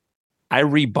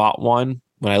rebought one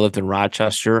when I lived in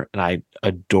Rochester and I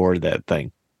adored that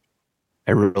thing.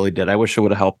 I really did. I wish I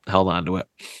would have held on to it.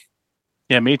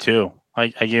 Yeah, me too. I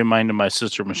gave mine to my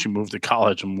sister when she moved to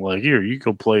college. I'm like, here, you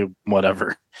go play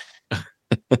whatever.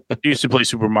 She used to play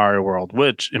Super Mario World,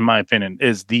 which, in my opinion,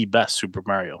 is the best Super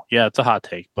Mario. Yeah, it's a hot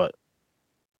take, but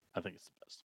I think it's the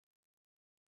best.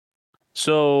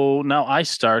 So now I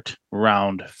start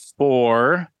round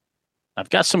 4. I've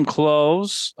got some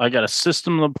clothes. I got a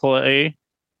system to play.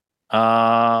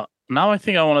 Now I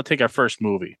think I want to take our first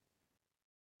movie.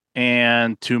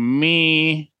 And to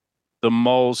me, the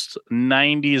most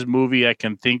 90s movie I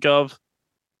can think of,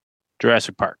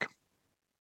 Jurassic Park.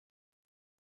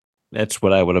 That's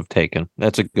what I would have taken.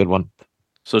 That's a good one.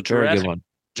 So Very good one.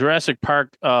 Jurassic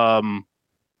Park, I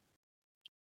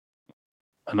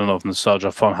don't know if Nostalgia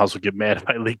Funhouse will get mad if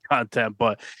I leak content,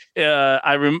 but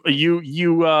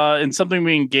you in something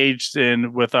we engaged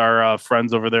in with our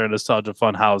friends over there in Nostalgia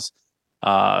Funhouse,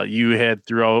 you had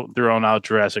thrown out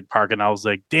Jurassic Park, and I was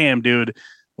like, damn, dude,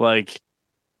 I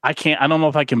don't know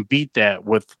if I can beat that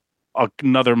with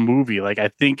another movie. I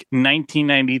think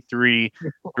 1993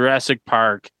 Jurassic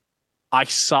Park, I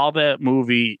saw that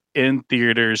movie in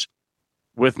theaters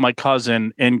with my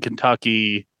cousin in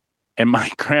Kentucky, and my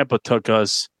grandpa took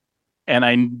us. And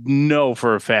I know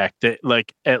for a fact that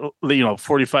at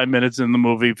 45 minutes in the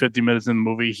movie, 50 minutes in the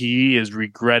movie, he is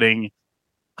regretting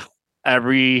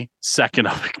every second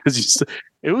of it because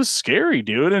it was scary,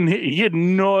 dude. And he had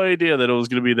no idea that it was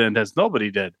going to be that intense.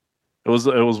 Nobody did. It was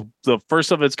the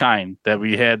first of its kind that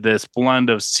we had this blend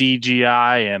of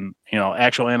CGI and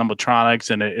actual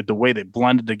animatronics, and the way they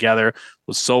blended together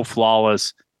was so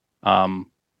flawless.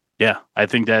 Yeah, I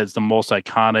think that is the most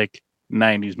iconic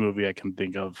 90s movie I can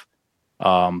think of.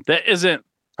 That isn't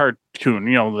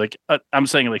cartoon, I'm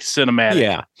saying cinematic,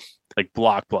 yeah,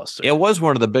 blockbuster. It was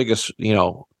one of the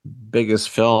biggest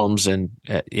films, and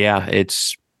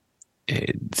it's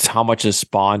how much is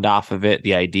spawned off of it,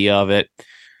 the idea of it.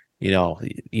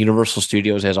 Universal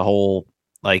Studios as a whole,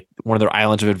 one of their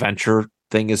Islands of Adventure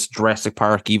thing is Jurassic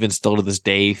Park, even still to this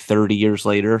day, 30 years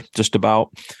later, just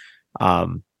about.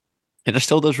 And it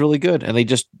still does really good. And they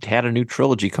just had a new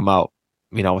trilogy come out,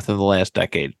 within the last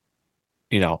decade,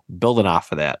 building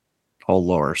off of that whole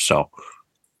lore. So,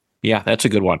 yeah, that's a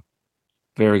good one.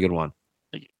 Very good one.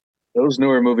 Those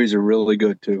newer movies are really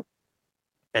good, too.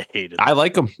 I hated them. I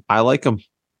like them.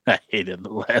 I hated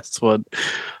the last one.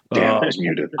 Damn, I was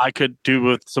muted. I could do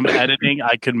with some editing.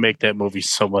 I could make that movie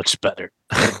so much better.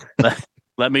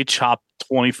 Let me chop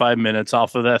 25 minutes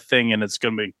off of that thing, and it's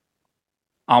going to be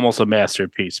almost a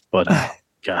masterpiece. But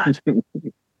God,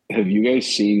 have you guys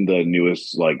seen the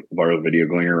newest like viral video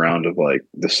going around of like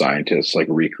the scientists like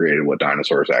recreated what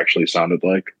dinosaurs actually sounded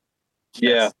like?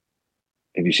 Yeah.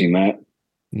 Have you seen that?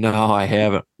 No, I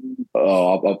haven't.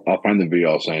 Oh, I'll find the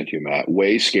video. I'll send it to you, Matt.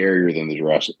 Way scarier than the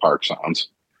Jurassic Park sounds.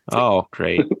 Oh,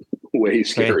 great. Way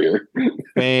scarier.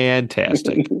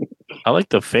 Fantastic. I like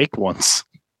the fake ones.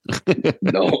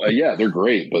 No, yeah, they're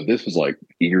great, but this is like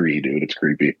eerie, dude. It's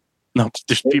creepy. No,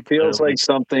 there's It people feels that are like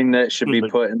something that should be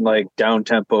put in like down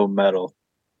tempo metal.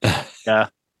 yeah.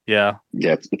 Yeah,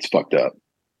 it's fucked up.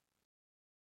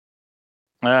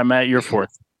 All right, Matt, you're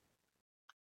fourth.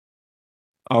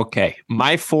 Okay,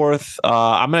 my fourth.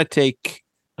 I'm gonna take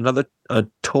another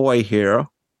toy here,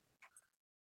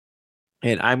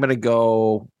 and I'm gonna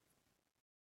go.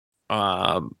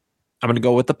 I'm gonna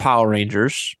go with the Power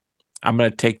Rangers. I'm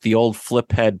gonna take the old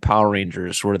flip head Power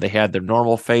Rangers where they had their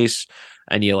normal face,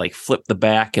 and you like flip the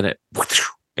back, and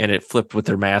it flipped with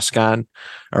their mask on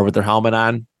or with their helmet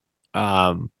on.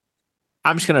 I'm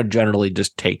just gonna generally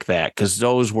just take that because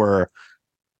those were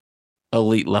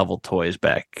elite level toys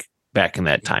back in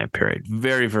that time period.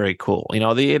 Very, very cool. You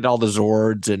know, they had all the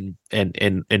Zords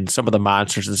and some of the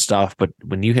monsters and stuff. But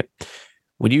when you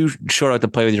showed up to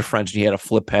play with your friends and you had a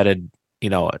flip headed,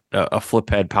 a flip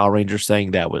head Power Rangers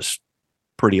thing, that was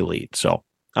pretty elite. So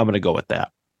I'm going to go with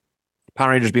that. Power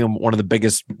Rangers being one of the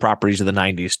biggest properties of the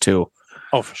 90s too.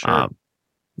 Oh, for sure.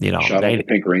 Shout out to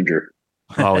Pink Ranger.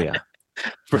 Oh yeah.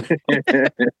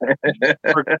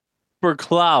 For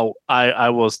clout, I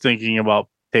was thinking about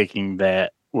taking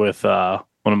that with one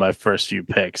of my first few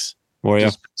picks. Oh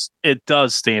yeah. It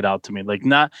does stand out to me. Like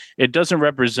it doesn't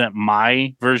represent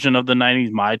my version of the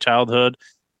 90s, my childhood,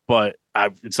 but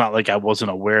it's not like I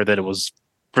wasn't aware that it was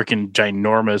freaking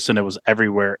ginormous and it was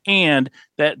everywhere. And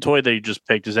that toy that you just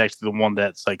picked is actually the one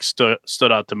that's like stood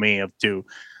out to me of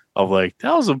like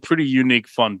that was a pretty unique,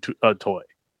 fun toy.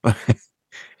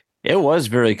 It was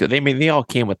very good. They all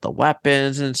came with the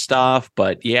weapons and stuff,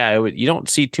 but yeah, you don't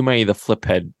see too many of the flip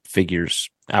head figures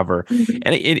ever.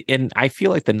 Mm-hmm. And I feel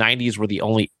like the 90s were the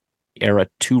only era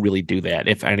to really do that,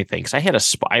 if anything. Because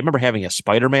I remember having a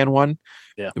Spider-Man one,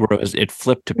 where it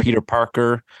flipped to Peter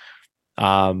Parker.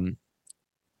 I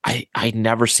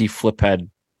never see flip head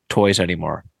toys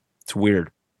anymore. It's weird.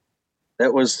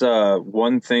 That was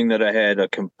one thing that I had a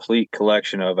complete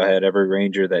collection of. I had every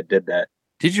Ranger that did that.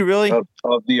 Did you really?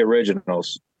 Of the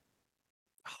originals.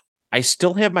 I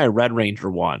still have my Red Ranger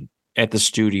one at the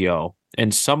studio,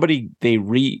 and they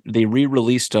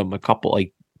re-released them a couple,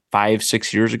 like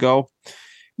 5-6 years ago,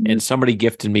 and somebody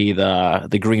gifted me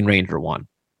the Green Ranger one.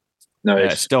 No,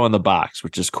 it's still in the box,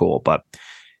 which is cool. But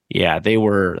yeah, they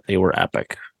were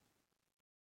epic.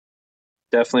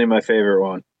 Definitely my favorite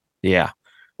one. Yeah.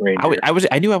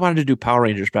 I knew I wanted to do Power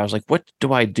Rangers, but I was like, what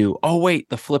do I do? Oh, wait,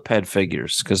 the flip head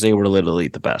figures, because they were literally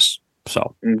the best.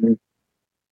 So,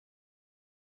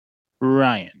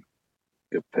 Ryan.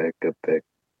 Good pick.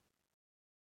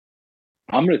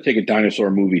 I'm going to take a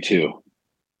dinosaur movie too,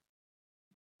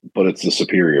 but it's the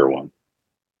superior one.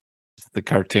 The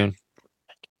cartoon.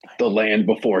 The Land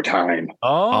Before Time.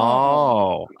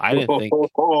 Oh, I didn't think.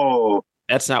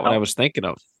 That's not what I was thinking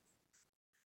of.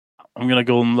 I'm going to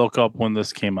go and look up when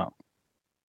this came out.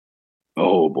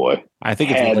 Oh, boy. I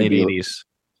think it's the late 80s.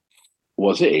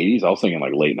 Was it 80s? I was thinking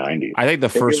like late 90s. I think the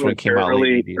first one came out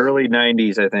late 80s. Early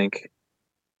 90s, I think.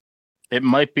 It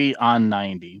might be on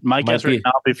 90. My guess right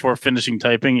now before finishing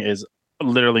typing is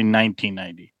literally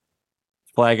 1990.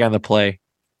 Flag on the play.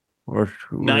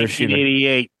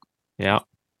 1988. Yeah.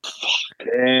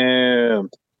 Damn.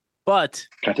 But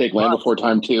can I take Land Before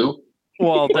Time too?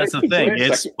 Well, that's the thing.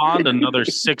 It spawned another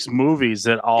 6 movies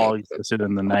that all existed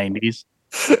in the 90s.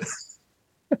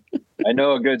 I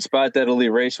know a good spot that'll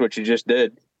erase what you just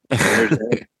did.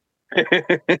 It's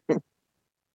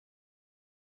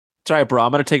all right, bro. I'm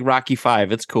going to take Rocky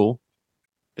 5. It's cool.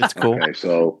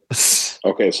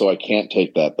 Okay, so I can't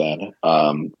take that then.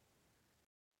 I'm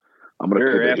going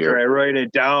to pivot after here. I write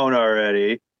it down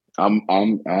already. I'm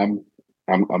going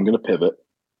to pivot.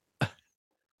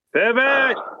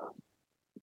 Pivot.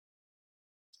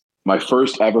 My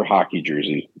first ever hockey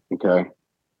jersey. Okay,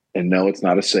 and no, it's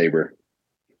not a Sabre.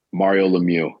 Mario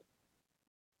Lemieux.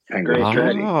 Penguins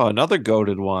jersey. Oh, another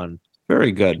goated one.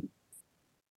 Very good.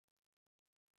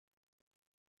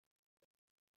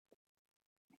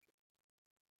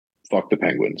 Fuck the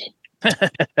Penguins.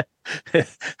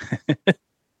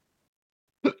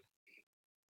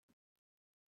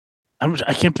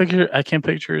 I can't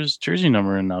picture his jersey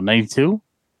number in now. 92?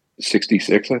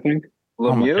 66, I think.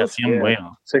 Lemieux? I'm way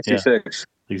off. 66.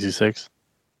 Yeah. 66?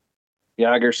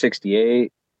 Yager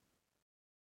 68.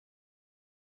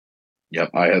 Yep,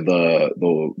 I had the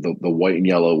white and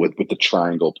yellow with the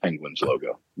triangle Penguins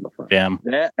logo in the front. Damn,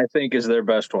 That I think is their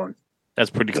best one that's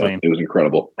pretty clean. It was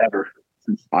incredible. ever.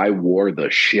 I wore the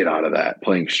shit out of that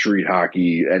playing street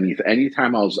hockey.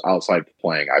 Anytime I was outside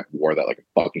playing, I wore that like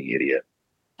a fucking idiot.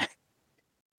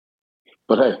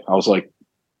 But hey, I was like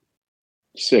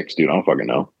 6, dude. I don't fucking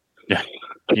know. Yeah,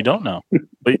 you don't know,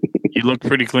 but you looked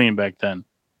pretty clean back then.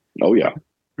 Oh yeah.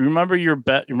 Remember your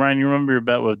bet, Ryan? You remember your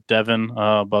bet with Devin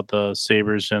about the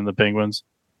Sabres and the Penguins?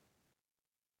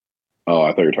 Oh,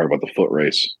 I thought you were talking about the foot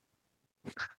race.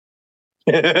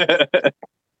 The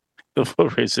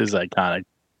foot race is iconic.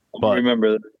 But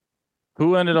Remember that.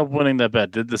 who ended up winning that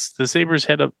bet? Did the Sabres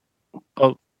had a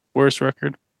worse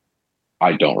record?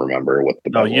 I don't remember what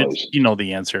the bet was. You know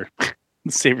the answer.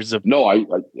 The Sabres have No, I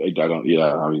don't.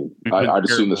 Yeah, I mean, I'd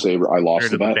assume the Sabre. I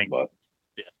lost the bet, but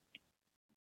yeah.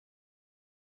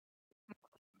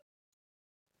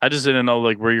 I just didn't know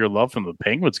like where your love from the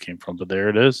Penguins came from, but there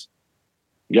it is.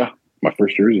 yeah, my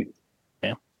first jersey.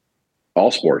 Yeah.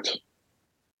 All sports.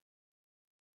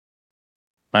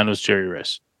 Mine was Jerry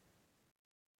Rice.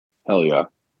 Hell yeah.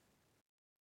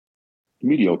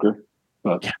 Mediocre.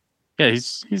 But Yeah,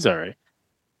 he's all right.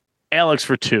 Alex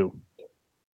for 2.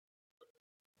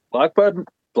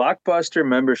 Blockbuster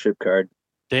membership card.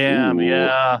 Damn, Ooh.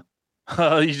 yeah.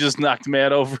 You just knocked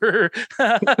Matt over.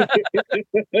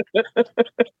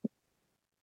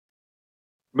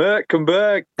 Matt, come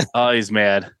back. Oh, he's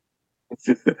mad.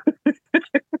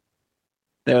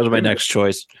 That was my next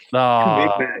choice. Oh,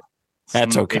 Big Matt.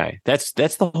 That's okay. That's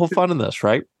the whole fun in this,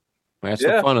 right? That's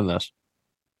Yeah. the fun in this.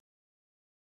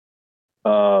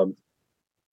 Who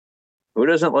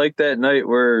doesn't like that night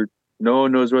where no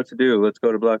one knows what to do? Let's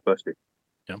go to Blockbuster.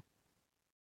 Yep.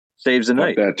 Saves the fuck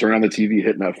night. that. Turn on the TV,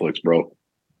 hit Netflix, bro.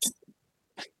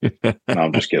 No,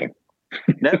 I'm just kidding.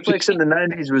 Netflix in the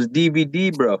 90s was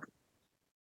DVD, bro.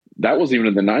 That wasn't even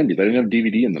in the 90s. They didn't have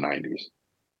DVD in the 90s.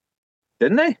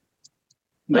 Didn't they?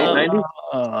 Late 90s?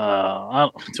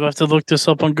 do I have to look this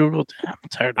up on Google? Damn, I'm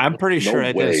tired. I'm pretty No sure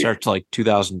it way. didn't start till like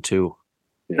 2002.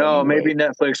 Yeah, No, maybe way.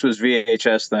 Netflix was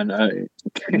VHS then. No,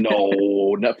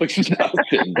 Netflix is not a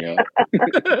thing, yeah.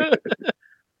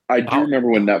 I do remember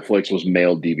when Netflix was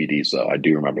mailed DVDs, though. I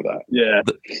do remember that. Yeah.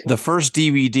 The first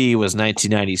DVD was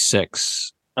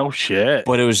 1996, Oh shit!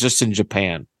 but it was just in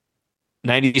Japan.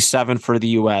 97 for the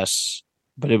US,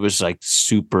 but it was like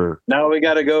super, Now we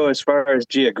got to go as far as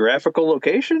geographical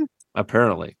location?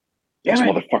 apparently. Yeah. These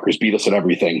motherfuckers beat us at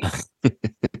everything.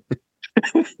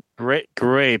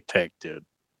 Great pick, dude.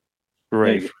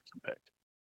 Great Thank you. freaking pick.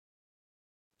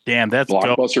 Damn, that's go.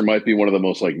 Blockbuster might be one of the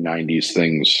most like 90s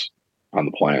things on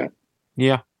the planet.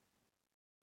 Yeah.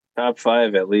 Top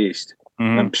 5 at least.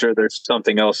 Mhm. I'm sure there's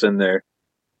something else in there.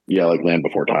 Yeah, like Land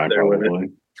Before Time, there with probably.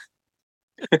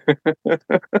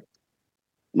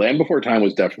 Land Before Time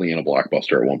was definitely in a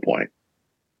Blockbuster at one point.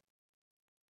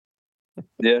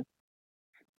 Yeah.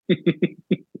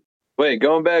 Wait,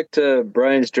 going back to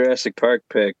Brian's Jurassic Park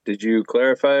pick, did you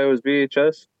clarify it was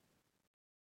VHS?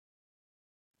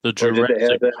 The Or did they have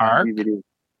Jurassic that on Park. DVD?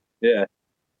 Yeah,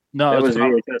 No, that it's was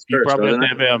probably, VHS you first, probably have wasn't to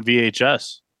have it on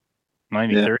VHS.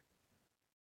 93.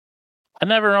 I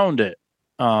never owned it.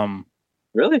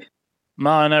 Really? No,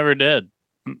 I never did.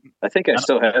 I think I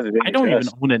still have it. I don't even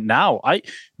own it now.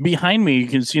 Behind me, you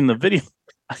can see in the video,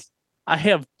 I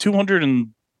have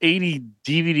 280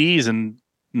 DVDs and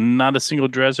not a single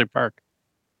Jurassic Park.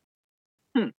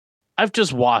 I've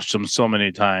just watched them so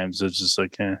many times. It's just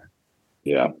like,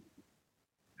 Yeah.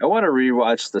 I want to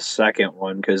rewatch the second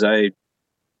one because I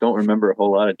don't remember a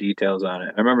whole lot of details on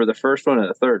it. I remember the first one and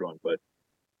the third one, but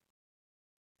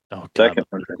oh the god. second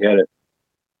one, forget it.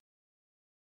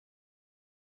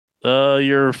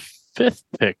 Your 5th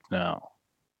pick now.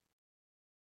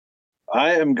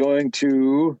 I am going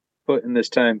to put in this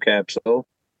time capsule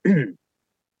a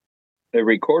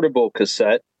recordable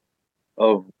cassette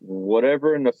of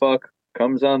whatever in the fuck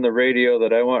comes on the radio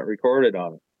that I want recorded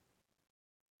on it.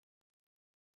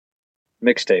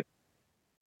 Mixtape.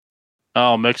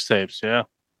 Oh, mixtapes, yeah.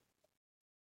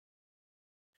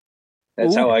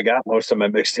 That's Ooh. how I got most of my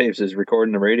mixtapes is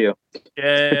recording the radio.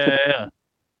 Yeah.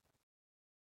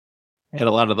 Had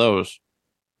a lot of those.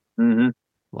 Mm-hmm.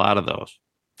 A lot of those.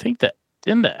 I think that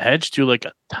didn't the Edge do like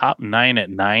a top 9 at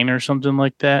 9 or something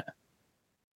like that?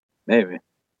 Maybe.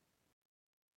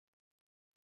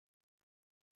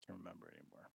 Can't remember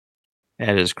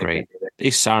That is great.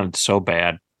 They sounded so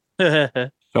bad.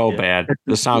 anymore. So Yeah. bad.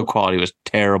 The sound quality was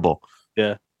terrible.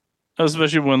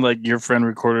 Especially when like your friend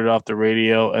recorded off the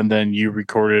radio and then you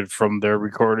recorded from their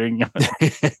recording.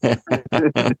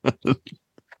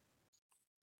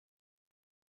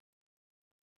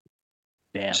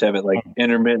 Damn. Just have it like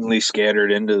intermittently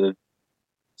scattered into the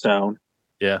sound.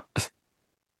 Yeah.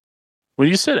 When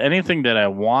you said anything that I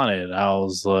wanted, I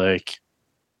was like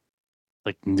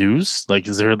news? Like,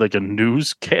 is there like a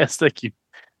newscast that you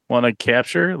want to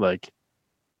capture? Like,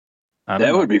 I don't That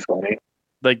know. would be funny.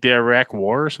 Like the Iraq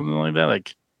War or something like that.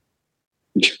 Like,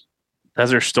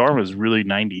 Desert Storm is really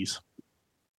 90s.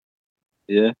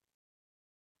 Yeah.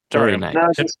 Very Sorry, nice.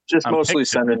 No, just I'm mostly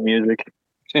picturing- sending music.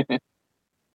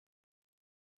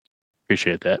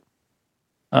 Appreciate that.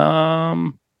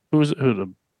 Who's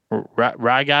the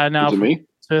Rye guy now? Is it me?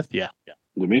 Fifth? Yeah.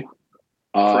 Is it me?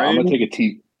 I'm Frame? gonna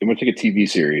take a TV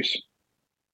series.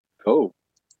 Oh,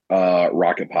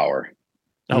 Rocket Power.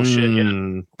 Oh shit!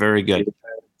 Yeah. Very good.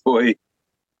 boy.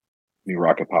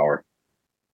 Rocket Power.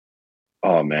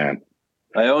 Oh man.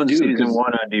 I own Dude, season 'cause-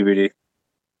 1 on DVD.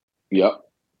 Yep.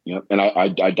 And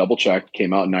I double checked.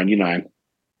 Came out in '99.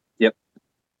 Yep.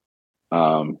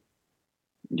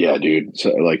 Yeah, dude. So,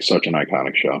 like such an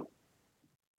iconic show.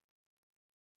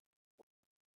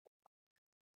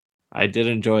 I did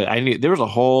enjoy it. I knew there was a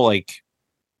whole like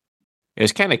it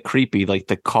was kind of creepy, like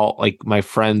the cult, like my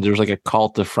friends, there was like a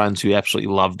cult of friends who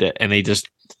absolutely loved it, and they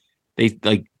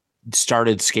like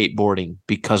started skateboarding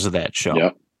because of that show.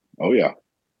 Yep. Oh yeah.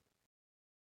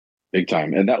 Big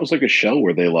time. And that was like a show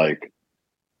where they like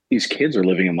these kids are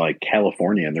living in like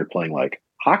California and they're playing like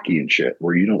hockey and shit,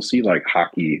 where you don't see like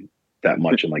hockey that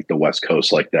much in like the West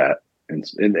Coast like that. And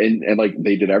like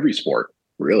they did every sport,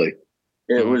 really.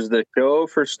 It was the show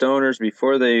for stoners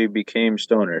before they became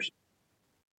stoners.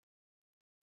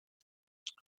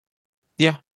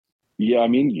 Yeah, I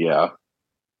mean, yeah.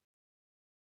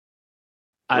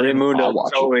 I didn't. Raymundo I'll was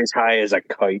watch it. always high as a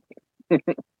kite. Oh,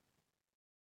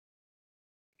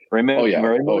 yeah.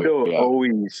 Raymundo Oh,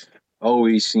 yeah.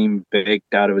 always seemed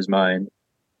baked out of his mind.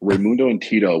 Raymundo and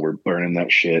Tito were burning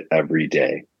that shit every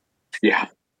day. Yeah.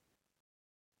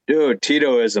 Dude,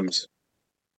 Titoisms.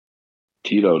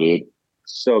 Tito, dude.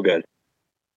 So good.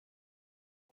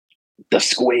 The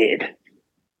squid.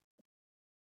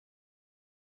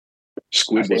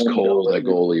 Squid was cold, that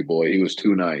goalie boy. He was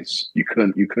too nice. You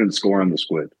couldn't score on the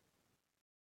squid.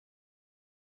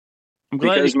 I'm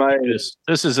glad Because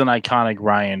this is an iconic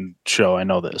Ryan show. I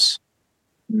know this.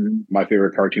 My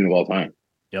favorite cartoon of all time.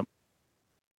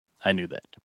 I knew that.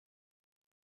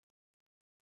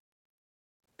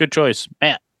 Good choice,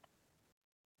 Matt.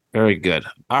 Very good.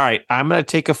 All right, I'm going to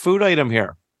take a food item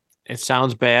here. It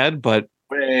sounds bad, but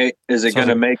Wait, is it Sounds going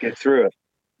to like- make it through it?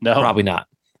 No, probably not.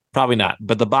 Probably not.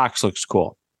 But the box looks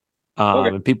cool, Okay.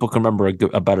 and people can remember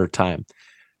a better time.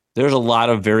 There's a lot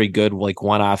of very good like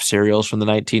one-off cereals from the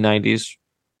 1990s.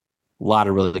 A lot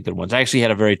of really good ones. I actually had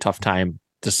a very tough time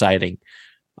deciding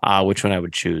which one I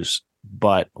would choose.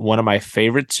 But one of my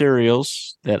favorite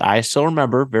cereals that I still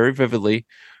remember very vividly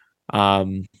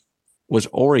was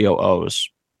Oreo O's.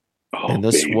 Oh, And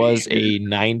this baby. was a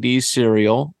 90s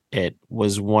cereal. It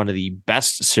was one of the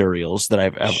best cereals that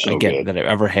I've ever, So good. that I've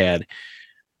ever had.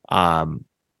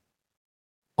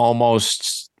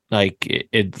 Almost like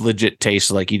it legit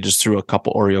tasted like you just threw a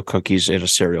couple Oreo cookies in a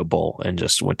cereal bowl and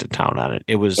just went to town on it.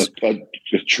 It was a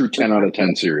true 10 out of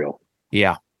 10 cereal.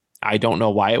 yeah. I don't know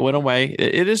why it went away.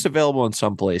 It is available in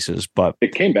some places, but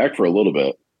It came back for a little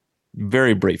bit.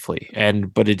 very briefly.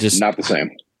 But it just Not the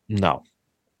same. no.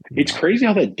 It's crazy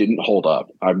how that didn't hold up.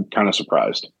 I'm kind of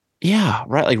surprised. Yeah,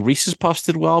 right. Like Reese's Puffs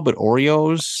did well, but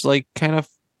Oreos like kind of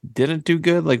didn't do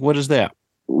good. Like, what is that?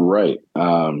 Right.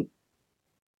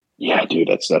 Yeah, dude,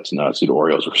 that's nuts. Dude,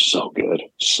 Oreos were so good.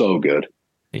 So good.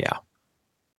 Yeah.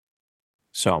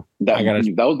 So That, I gotta,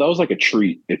 that was like a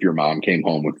treat if your mom came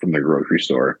home from the grocery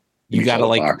store. you saw gotta the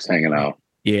like, box hanging out.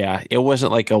 yeah, it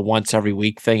wasn't like a once every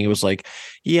week thing. It was like,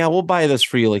 yeah, we'll buy this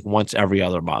for you like once every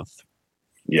other month.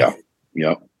 Yeah.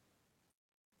 Yep.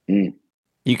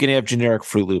 You can have generic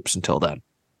Fruit Loops until then.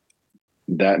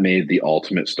 That made the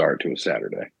ultimate start to a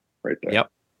Saturday right there. Yep.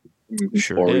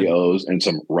 Sure did. Oreos and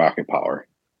some Rocket Power.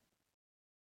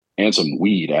 And some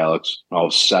weed, Alex. I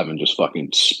was 7, just fucking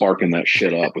sparking that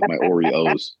shit up with my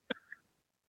Oreos.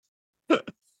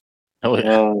 oh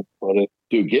yeah. Oh, buddy.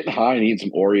 Dude, getting high and eating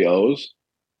some Oreos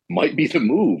might be the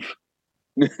move.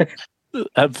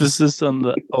 Emphasis on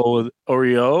the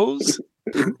Oreos.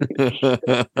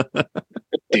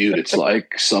 Dude, it's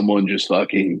like someone just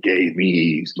fucking gave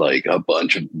me like a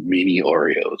bunch of mini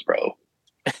Oreos, bro.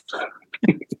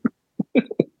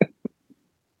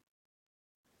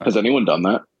 Has anyone done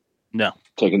that? No.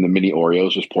 Taking the mini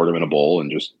Oreos, just poured them in a bowl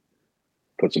and just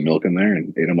put some milk in there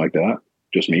and ate them like that?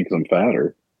 Just me because I'm fat,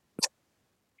 or?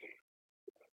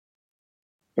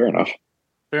 Fair enough.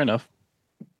 Fair enough.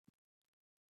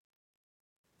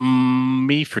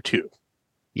 Me for 2.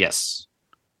 Yes.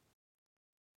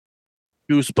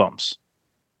 Goosebumps.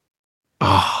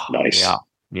 Oh, Nice.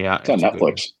 Yeah. It's on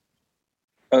Netflix.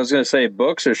 I was going to say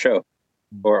books or show,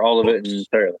 or all of it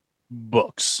entirely.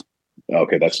 Books.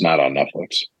 Okay, that's not on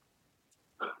Netflix.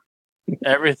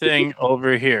 Everything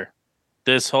over here.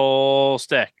 This whole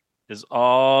stack is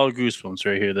all Goosebumps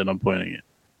right here that I'm pointing at.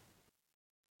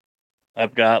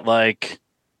 I've got like,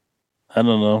 I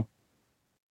don't know,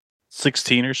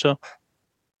 16 or so.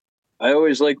 I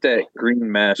always like that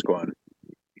green mask one.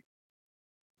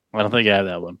 I don't think I have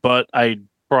that one, but I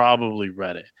probably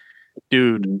read it.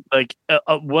 Dude, like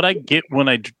what I get when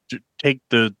I take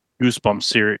the Goosebumps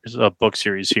series, book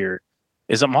series here,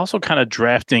 is I'm also kind of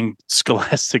drafting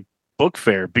Scholastic Book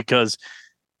Fair because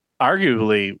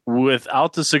arguably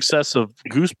without the success of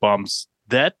Goosebumps,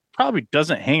 that probably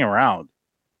doesn't hang around.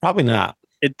 Probably not.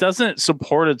 It doesn't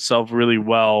support itself really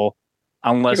well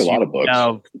unless Like a lot of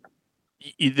books.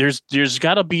 there's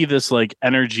got to be this like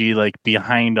energy like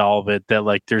behind all of it that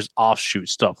like there's offshoot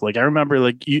stuff. Like I remember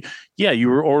like you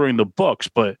were ordering the books,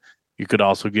 but you could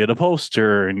also get a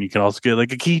poster and you can also get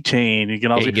like a keychain. You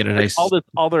can also get a nice all this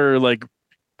other like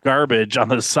garbage on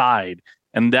the side.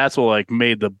 And that's what like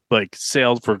made the like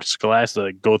sales for Scholastic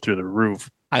like, go through the roof.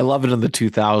 I love it in the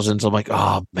 2000s. I'm like,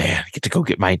 oh man, I get to go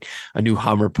get a new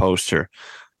Hummer poster.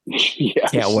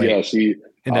 Yes, Can't wait. Yeah, see,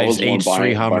 A nice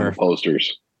H3 Hummer.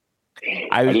 Posters.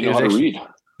 I didn't know how to read.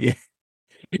 Yeah,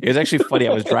 it was actually funny.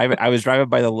 I was driving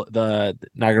by the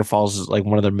Niagara Falls is like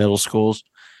one of their middle schools,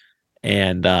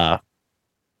 and I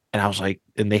was like,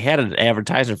 and they had an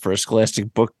advertisement for a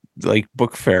Scholastic book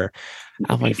fair.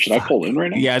 I'm like, should I pull in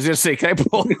right now? Yeah, I was gonna say, can I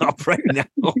pull it up right now?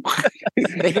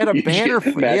 They had a banner.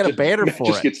 They had a banner for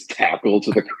just it. Gets tackled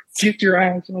to the get your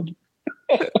ass on.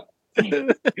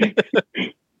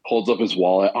 Holds up his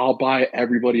wallet. I'll buy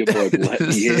everybody a book. Let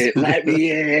me in. Let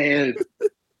me in.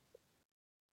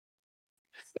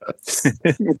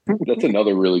 That's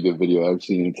another really good video I've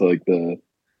seen. It's like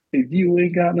if you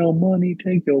ain't got no money,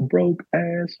 take your broke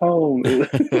ass home.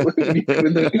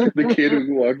 the kid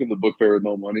who walked in the book fair with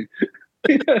no money.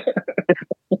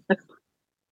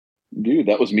 Dude,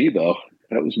 that was me though.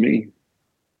 That was me.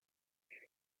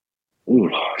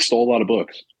 Ooh, I stole a lot of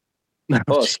books.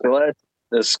 Oh,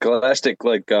 the Scholastic,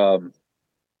 like, what do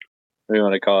you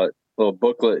want to call it? Little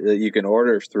booklet that you can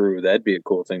order through. That'd be a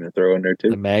cool thing to throw in there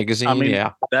too. The magazine, I mean,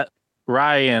 yeah. That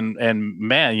Ryan and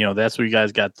man, that's what you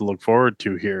guys got to look forward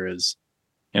to here is,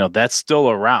 that's still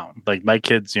around. Like my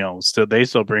kids, they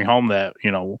still bring home that,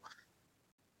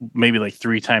 maybe like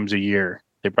 3 times a year.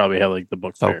 They probably have like the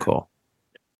book fair. Oh, cool.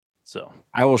 So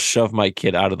I will shove my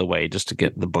kid out of the way just to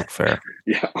get the book fair.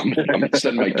 Yeah, I'm gonna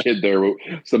send my kid there.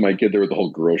 Send my kid there with the whole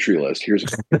grocery list. Here's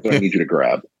what I need you to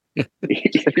grab.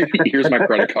 Here's my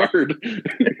credit card.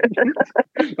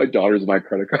 My daughter's my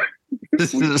credit card.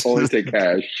 We only take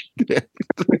cash.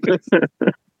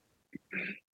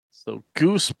 So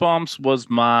Goosebumps was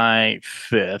my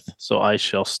 5th. So I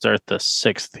shall start the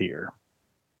 6th here.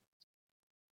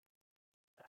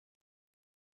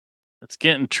 It's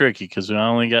getting tricky because we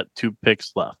only got 2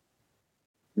 picks left.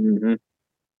 Mm-hmm.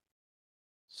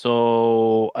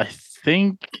 So I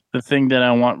think the thing that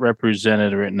I want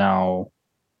represented right now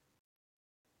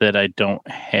that I don't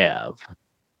have.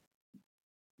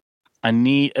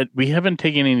 We haven't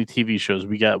taken any TV shows.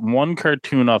 We got 1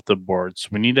 cartoon off the board. So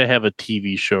we need to have a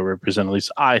TV show represent. At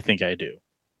least I think I do.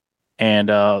 And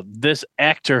this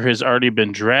actor has already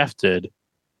been drafted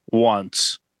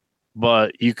once.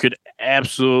 But you could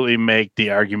absolutely make the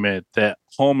argument that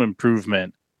Home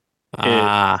Improvement is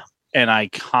an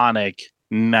iconic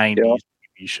 90s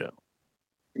TV show.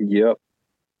 Yep.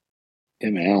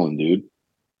 Tim Allen, dude.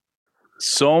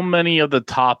 So many of the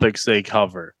topics they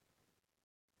cover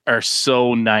are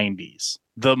so 90s.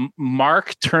 The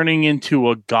Mark turning into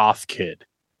a goth kid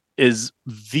is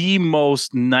the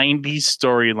most 90s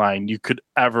storyline you could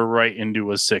ever write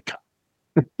into a sitcom.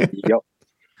 Yep.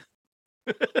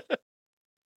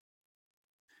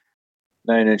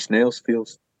 9 Inch Nails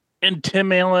feels. And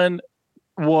Tim Allen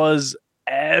was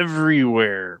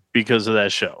everywhere because of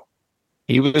that show.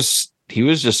 He was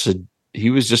just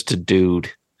a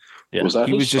dude. Yeah. Was that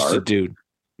he his was just start? a dude.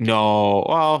 No,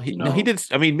 well, he did.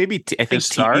 I mean, maybe I think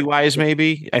TV wise,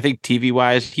 maybe I think TV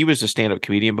wise, he was a stand up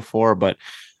comedian before, but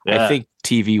I think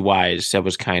TV wise, that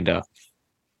was kind of.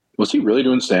 Was he really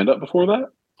doing stand up before that?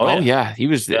 Oh yeah, he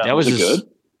was. Yeah. That was good.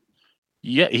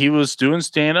 Yeah, he was doing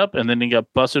stand up, and then he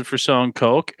got busted for selling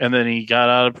coke, and then he got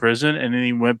out of prison, and then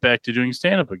he went back to doing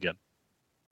stand up again.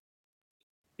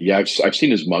 Yeah, I've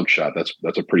seen his mugshot.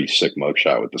 That's a pretty sick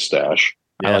mugshot with the stash.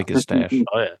 Yeah. I like his stash.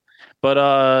 Oh yeah,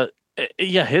 but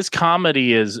yeah, his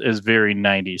comedy is very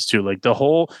 90s too. Like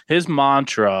his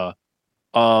mantra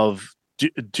of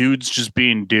dudes just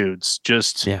being dudes,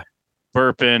 just Yeah.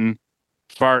 burping,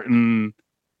 farting,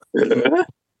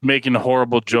 making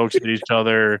horrible jokes at each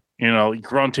other,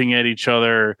 grunting at each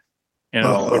other.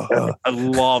 I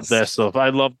love that stuff. I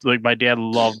loved, like, my dad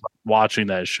loved watching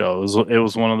that show. It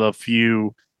was one of the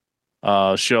few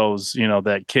shows,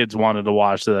 that kids wanted to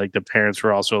watch that, like, the parents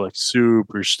were also, like,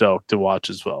 super stoked to watch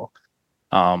as well.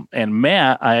 And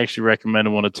Matt, I actually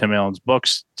recommended one of Tim Allen's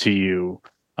books to you.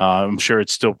 I'm sure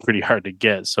it's still pretty hard to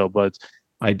get. But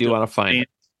I do want to find it.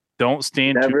 Don't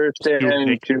stand Never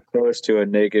stand too close to a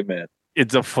naked man.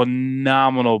 It's a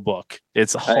phenomenal book. I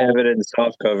have it in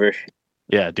soft cover.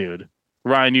 Yeah, dude.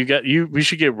 Ryan, we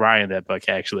should get Ryan that book,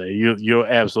 actually. You'll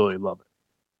absolutely love it.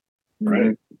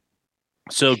 Right.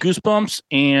 So Goosebumps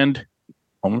and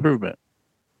Home Improvement.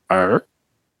 That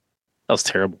was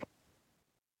terrible.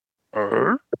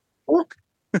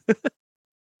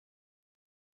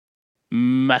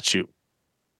 Matthew.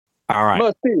 All right.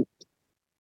 Must be.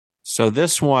 So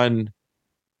this one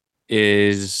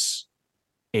is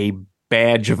a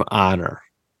badge of honor.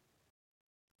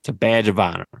 It's a badge of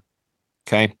honor.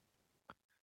 Okay.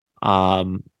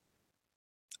 I'm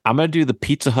gonna do the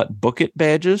Pizza Hut Book It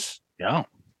badges. Yeah.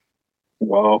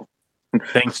 Wow.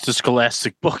 Thanks to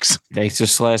Scholastic Books. Thanks to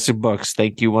Scholastic Books.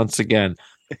 Thank you once again.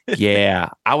 Yeah.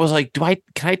 I was like, can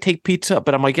I take Pizza Hut?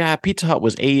 But I'm like, yeah, Pizza Hut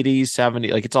was 80s,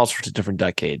 70s, like it's all sorts of different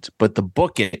decades. But the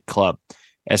Book It Club,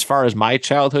 as far as my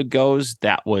childhood goes,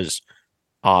 that was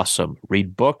awesome.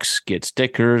 Read books, get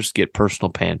stickers, get personal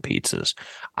pan pizzas.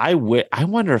 I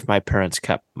wonder if my parents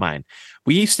kept mine.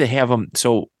 We used to have them.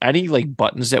 So any like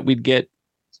buttons that we'd get,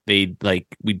 we'd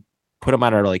put them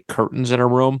on our like curtains in our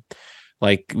room.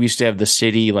 Like we used to have the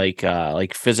city like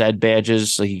phys ed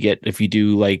badges. Like you get, if you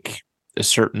do like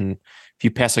if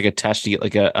you pass like a test, you get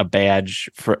like a badge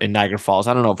in Niagara Falls.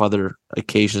 I don't know if other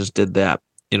occasions did that,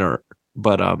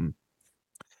 but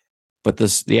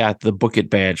this, the Book It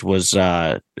badge was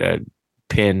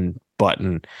pin,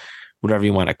 button, whatever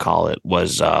you want to call it,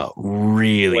 was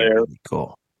really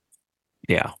cool.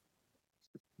 Yeah.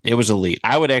 It was elite.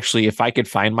 I would actually, if I could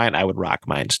find mine, I would rock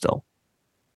mine still.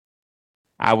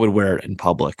 I would wear it in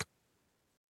public.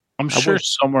 I'm sure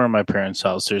somewhere in my parents'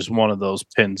 house there's one of those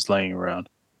pins laying around.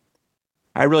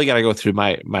 I really got to go through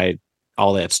my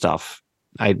all that stuff.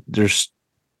 My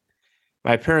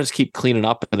parents keep cleaning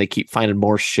up and they keep finding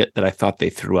more shit that I thought they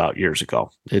threw out years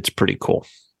ago. It's pretty cool.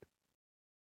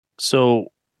 So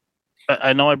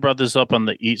I know I brought this up on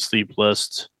the Eat Sleep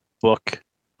List book.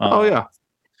 Oh yeah.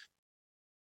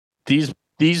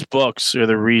 These books are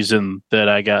the reason that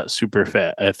I got super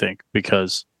fat, I think,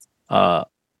 because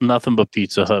nothing but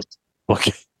Pizza Hut book.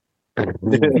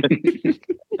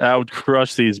 I would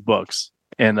crush these books.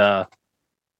 And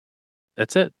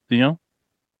that's it,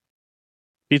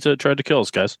 Pizza tried to kill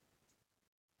us, guys.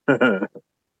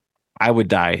 I would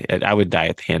die at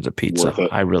the hands of pizza.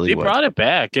 I really would. They brought it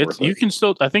back. You can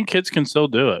still, I think kids can still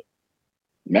do it.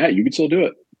 Matt, you can still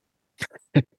do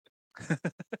it.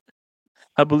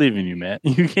 I believe in you, Matt.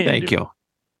 You can. Thank you.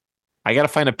 I got to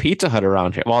find a Pizza Hut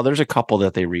around here. Well, there's a couple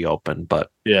that they reopened,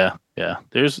 but yeah.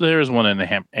 There's one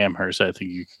in Amherst. I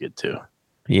think you could get to.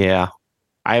 Yeah,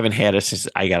 I haven't had it since.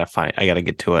 I gotta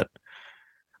get to it.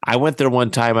 I went there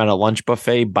one time on a lunch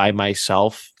buffet by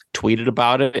myself, tweeted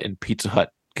about it, and Pizza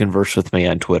Hut conversed with me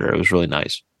on Twitter. It was really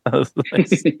nice.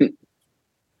 Nice.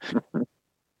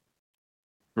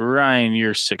 Ryan,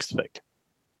 your sixth pick.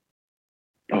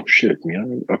 Oh shit! Yeah.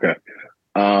 Okay.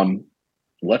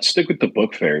 Let's stick with the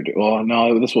book fair. Well,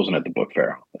 no, this wasn't at the book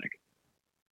fair.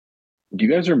 Do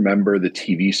you guys remember the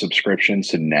TV subscriptions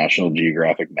to National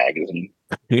Geographic magazine?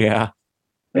 Yeah.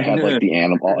 They had like the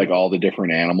animal, like all the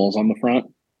different animals on the front.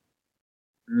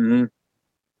 Mm-hmm.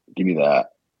 Give me that.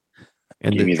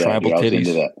 And the tribal titties.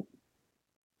 That.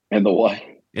 And the what?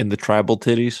 And the tribal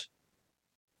titties.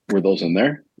 Were those in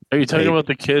there? Are you talking about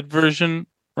the kid version,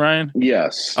 Ryan?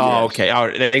 Yes. Oh, yes. okay. All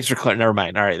right. Thanks for clearing. Never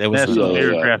mind. All right. That was National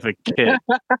Geographic kid.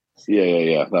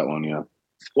 Yeah. That one. Yeah.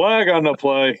 Flag on the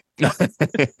play.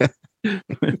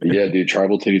 Yeah, dude.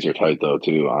 Tribal titties are tight though,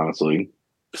 too. Honestly.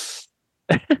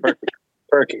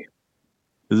 Turkey.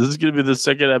 Is this going to be the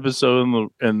second episode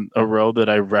in a row that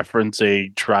I reference a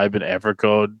tribe in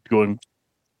Africa going?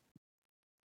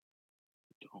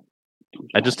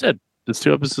 I just did. It's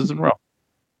 2 episodes in a row.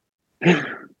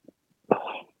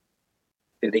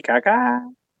 Diddy caca.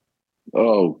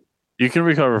 Oh. You can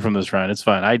recover from this, Ryan. It's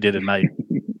fine. I did it, not you.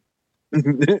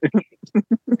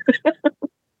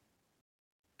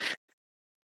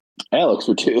 Alex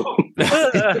for 2.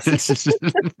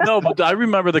 No, but I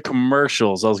remember the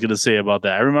commercials. I was going to say about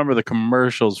that. I remember the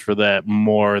commercials for that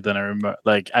more than I remember.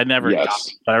 Like, I never got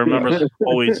it, but I remember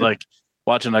always like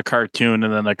watching a cartoon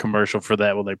and then a commercial for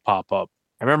that will they pop up.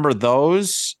 I remember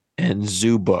those and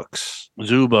Zoo Books.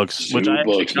 Zoo Books, which I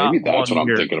actually got maybe that's what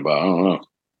I'm thinking about. I don't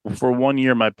know. For 1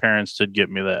 year, my parents did get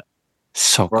me that.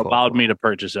 So Or cool. allowed me to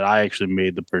purchase it. I actually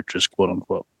made the purchase, quote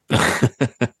unquote.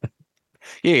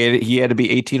 Yeah, he had to be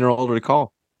 18 or older to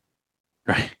call.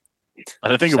 Right.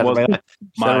 But I think Said it was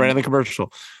right in the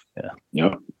commercial. Yeah.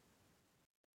 Yep.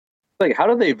 Like, how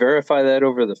do they verify that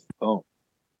over the phone?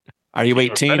 Are you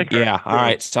 18? Credit card. Yeah. All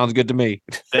right. Sounds good to me.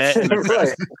 That and, Right.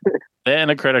 that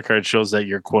and a credit card shows that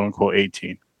you're quote unquote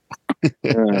 18.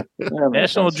 Yeah,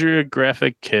 National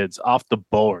Geographic Kids off the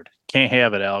board. Can't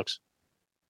have it, Alex.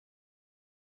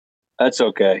 That's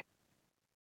okay.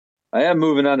 I am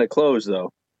moving on to clothes,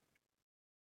 though.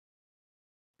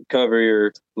 Cover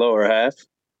your lower half.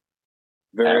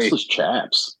 Very Assless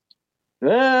chaps.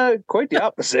 quite the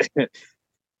opposite.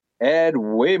 Add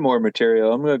way more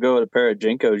material. I'm gonna go with a pair of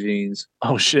Jenko jeans.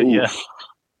 Oh shit, Oof. yeah.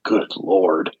 Good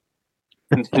Lord.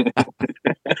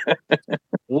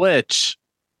 Which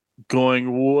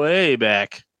going way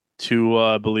back to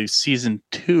I believe season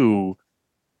 2,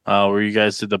 where you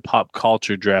guys did the pop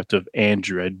culture draft of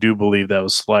Andrew. I do believe that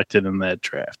was selected in that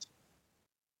draft.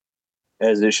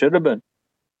 As it should have been.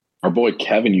 Our boy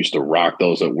Kevin used to rock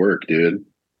those at work, dude.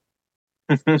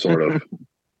 Sort of.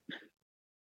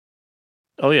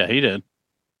 Oh yeah, he did.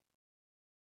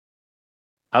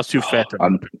 I was too fat.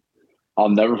 I'll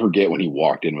never forget when he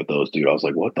walked in with those, dude. I was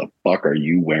like, what the fuck are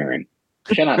you wearing?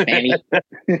 Shut up, Annie.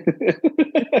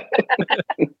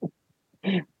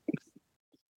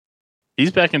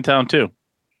 He's back in town too.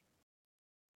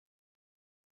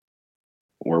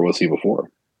 Where was he before?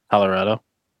 Colorado.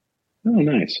 Oh,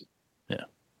 nice.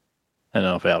 I don't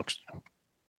know if Alex. Yeah,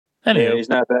 Anyway, he's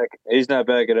not back. He's not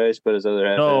back at ICE, but his other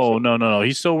half. no.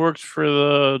 He still works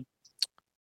for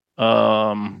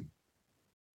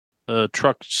the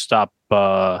truck stop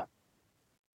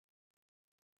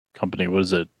company. What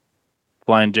is it?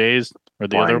 Flying J's or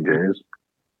the other? Flying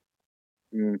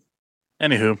J's.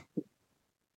 Anywho,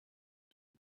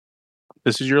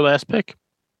 this is your last pick.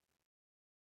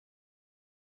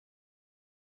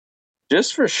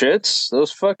 Just for shits,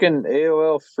 those fucking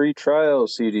AOL free trial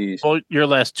CDs. Well, your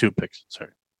last 2 picks. Sorry.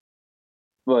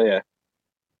 Well, yeah.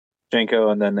 Jenko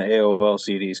and then the AOL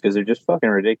CDs because they're just fucking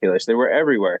ridiculous. They were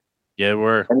everywhere. Yeah,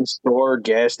 we're Any store,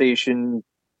 gas station,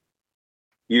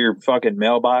 your fucking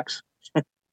mailbox.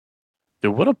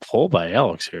 dude. What a pull by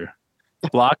Alex here.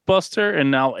 Blockbuster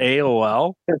and now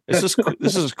AOL. This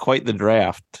is quite the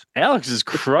draft. Alex is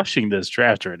crushing this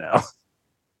draft right now.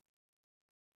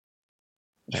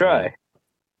 Try.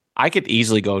 I could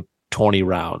easily go 20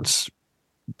 rounds.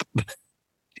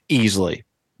 Easily.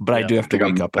 But I do have to I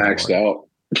think wake I'm up in the maxed morning. out.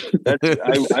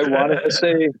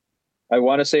 I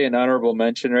want to say an honorable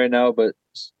mention right now, but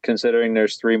considering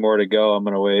there's 3 more to go, I'm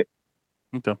gonna wait.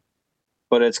 Okay.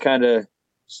 But it's kind of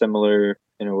similar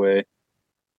in a way.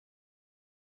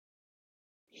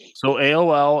 So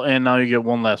AOL, and now you get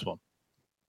one last one.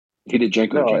 He did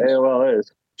Jenko No, jeans. AOL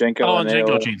is Jenko. Oh, and Jenko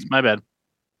AOL. jeans. My bad.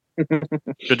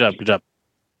 Good job.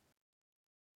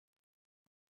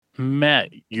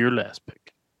 Matt, your last pick.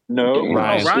 No, Damn,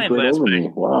 Ryan. skipped Ryan last over pick. me.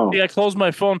 Wow. Yeah, I closed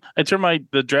my phone. I turned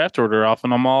the draft order off,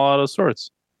 and I'm all out of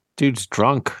sorts. Dude's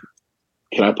drunk.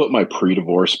 Can I put my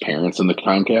pre-divorce parents in the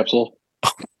time capsule?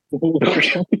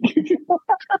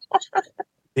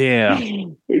 Yeah.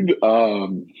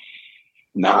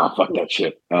 Nah, fuck that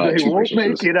shit. they 2 won't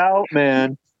make Christmases. it out,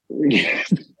 man.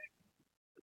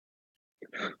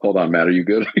 Hold on, Matt. Are you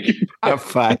good? I'm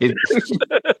fine.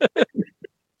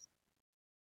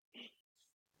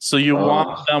 So you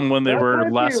want them when they That were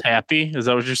might less be- happy? Is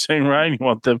that what you're saying, Ryan? You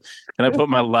want them? Can I put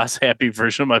my less happy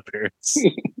version of my parents?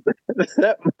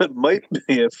 That might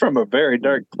be from a very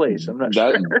dark place. I'm not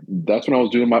sure. That's when I was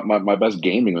doing my best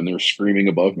gaming when they were screaming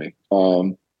above me.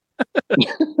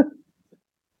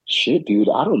 Shit, dude.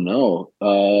 I don't know.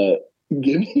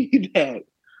 Give me that.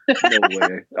 No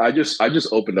way. I just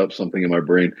opened up something in my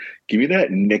brain. Give me that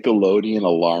Nickelodeon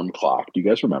alarm clock. Do you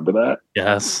guys remember that?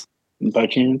 Yes. By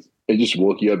chance? It just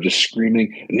woke you up just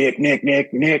screaming, Nick,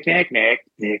 Nickelodeon.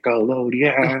 You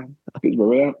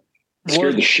remember that? It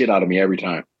scared the shit out of me every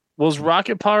time. Was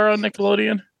Rocket Power on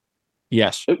Nickelodeon?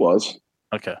 Yes. It was.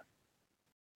 Okay.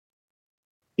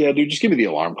 Yeah, dude, just give me the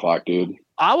alarm clock, dude.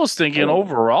 I was thinking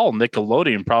overall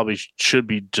Nickelodeon probably should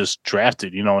be just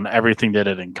drafted, and everything that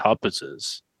it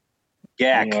encompasses.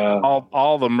 Yeah.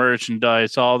 All the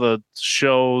merchandise, all the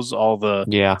shows, all the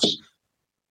Yeah.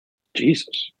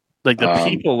 Jesus. like the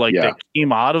people that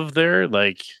came out of there,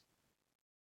 like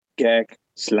Gak,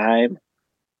 slime.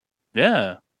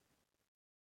 yeah.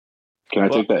 Can I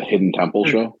take that Hidden Temple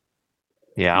show?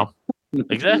 Yeah.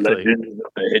 Exactly. Legends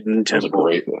of the Hidden That was a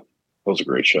Temple.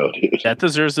 great show, dude. That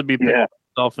deserves to be picked Yeah.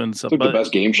 itself in It's like the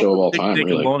best game show of all time,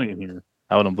 really. Nickelodeon here.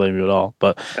 I wouldn't blame you at all,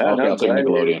 but I Okay, know, I'll take glad you-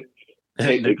 Nickelodeon.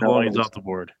 Hey, Nickelodeon's off the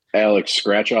board. Alex,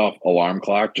 scratch off alarm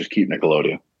clock. Just keep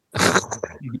Nickelodeon.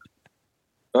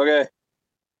 Okay.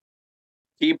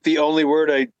 Keep the only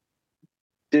word I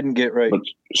didn't get right. But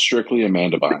strictly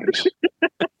Amanda Bynes.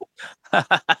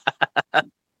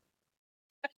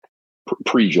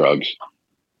 Pre-drugs.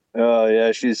 Oh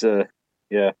yeah, she's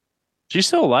She's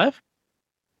still alive?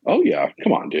 Oh, yeah.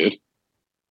 Come on, dude.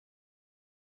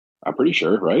 I'm pretty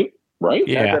sure, right? Right?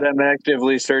 Yeah. not that I'm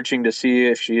actively searching to see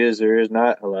if she is or is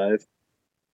not alive.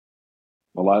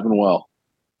 Alive and well.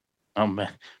 Oh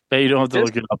man, bet you don't have to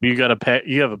look it up. You got a pick.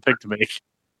 You have a pick to make.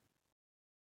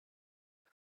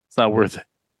 It's not worth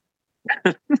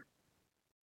it.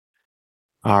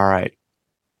 All right.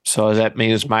 So does that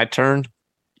mean it's my turn?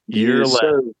 You're Yes, left.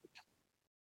 sir.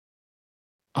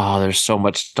 Oh, there's so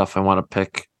much stuff I want to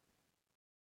pick.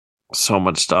 So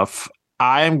much stuff.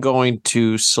 I'm going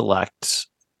to select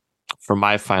for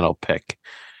my final pick.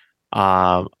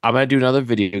 I'm going to do another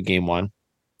video game one,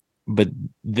 but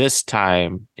this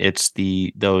time it's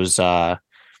those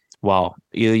well,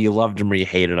 either you loved them or you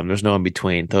hated them. There's no in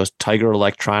between. Those Tiger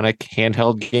Electronic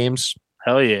handheld games.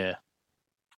 Hell yeah.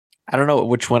 I don't know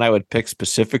which one I would pick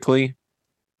specifically,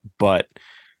 but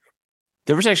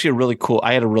there was actually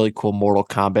I had a really cool Mortal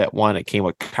Kombat one. It came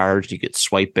with cards. You could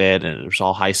swipe it and it was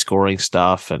all high scoring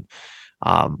stuff and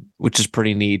which is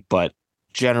pretty neat. But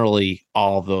generally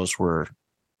all of those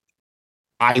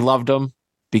I loved them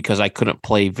because I couldn't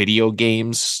play video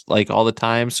games like all the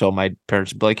time. So my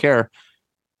parents would be like, here,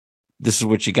 this is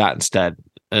what you got instead.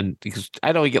 And because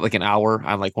I know you get like an hour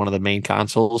on like one of the main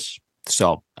consoles.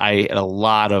 So I had a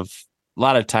lot of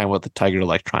time with the Tiger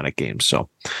Electronic games. So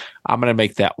I'm gonna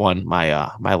make that one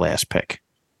my my last pick.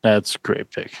 That's a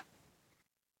great pick.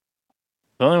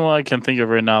 The only one I can think of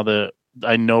right now that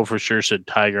I know for sure said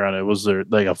Tiger on it was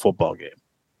like a football game.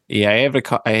 Yeah,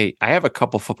 I have a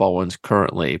couple football ones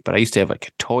currently, but I used to have like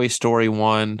a Toy Story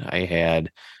one. I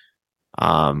had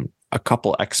a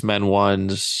couple X-Men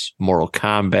ones, Mortal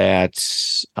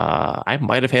Kombat. I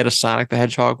might have had a Sonic the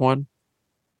Hedgehog one,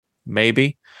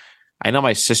 maybe. I know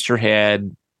my sister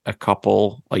had a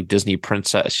couple like Disney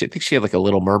princess. I think she had like a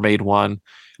Little Mermaid one,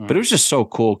 but it was just so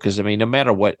cool because I mean, no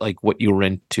matter what you were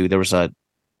into, there was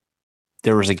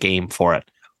a game for it,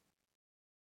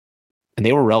 and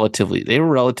they were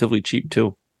relatively cheap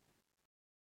too.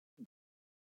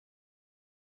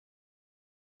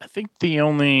 I think the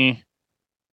only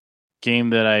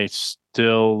game that I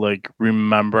still like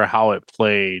remember how it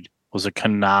played was a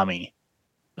Konami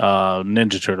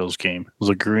Ninja Turtles game. It was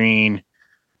a green, it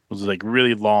was like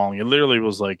really long. It literally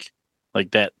was like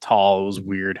that tall. It was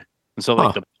weird. And so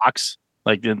like the box,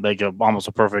 like almost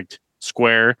a perfect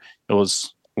square. It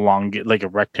was long, like a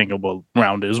rectangle but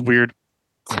round. It was weird.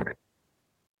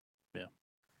 Yeah.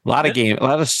 A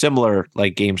lot of similar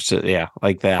like games to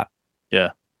like that.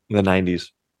 Yeah. In the 90s.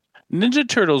 Ninja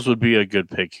Turtles would be a good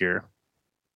pick here.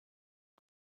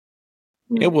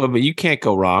 It would, but you can't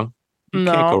go wrong. You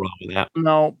can't go wrong with that.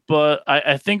 No, but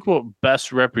I think what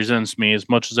best represents me, as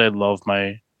much as I love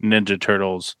my Ninja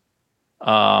Turtles,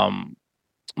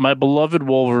 my beloved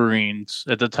Wolverines,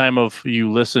 at the time of you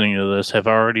listening to this, have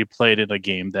already played in a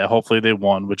game that hopefully they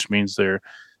won, which means they're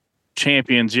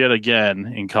champions yet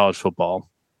again in college football.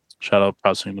 Shout out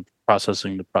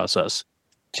processing the process.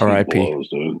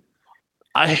 R.I.P.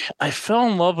 I fell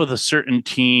in love with a certain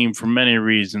team for many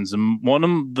reasons, and one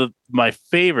of my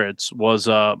favorites was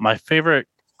my favorite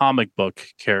comic book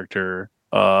character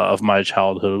of my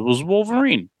childhood was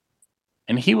Wolverine,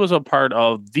 and he was a part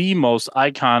of the most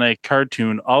iconic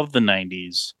cartoon of the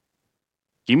 90s.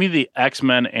 Give me the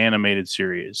X-Men animated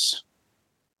series.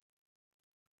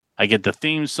 I get the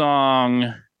theme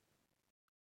song.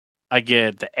 I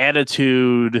get the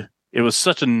attitude. It was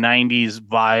such a 90s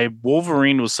vibe.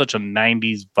 Wolverine was such a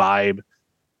 90s vibe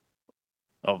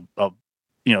of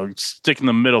sticking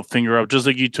the middle finger up, just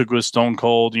like you took with Stone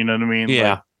Cold. You know what I mean?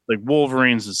 Yeah. Like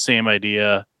Wolverine's the same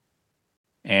idea.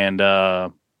 And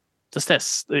just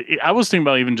that, I was thinking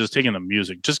about even just taking the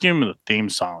music, just giving him the theme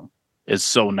song. It's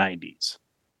so 90s.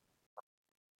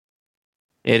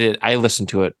 I listen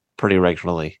to it pretty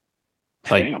regularly.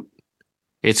 Like, damn.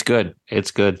 It's good.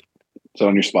 It's good. Is it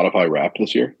on your Spotify Wrapped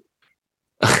this year?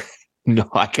 No,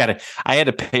 I had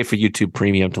to pay for YouTube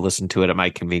Premium to listen to it at my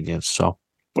convenience. So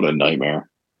what a nightmare.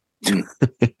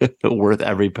 Worth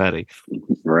every penny.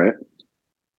 Right.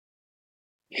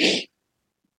 The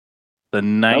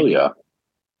 90s Yeah.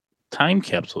 time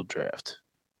capsule draft.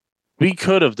 We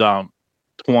could have done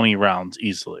 20 rounds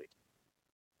easily.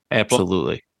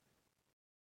 Absolutely.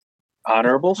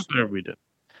 Honorables? Whatever we did.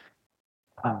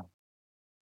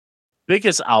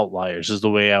 Biggest outliers is the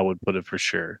way I would put it for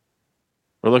sure.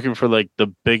 We're looking for like the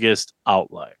biggest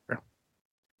outlier.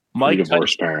 Mike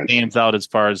Divorced Tyson parents. stands out as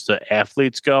far as the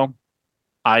athletes go.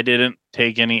 I didn't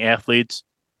take any athletes,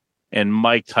 and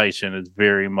Mike Tyson is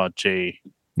very much a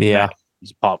Yeah.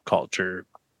 pop culture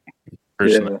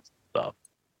person. Yeah. Stuff.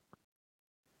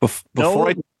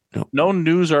 Before No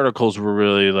news articles were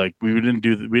really like we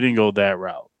didn't go that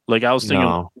route. Like I was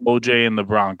thinking OJ and the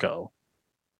Bronco.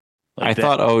 Like I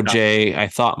thought OJ. I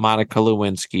thought Monica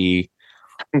Lewinsky.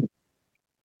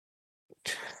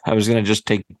 I was gonna just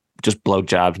take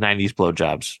blowjobs, 90s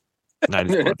blowjobs,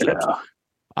 90s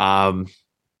blowjobs.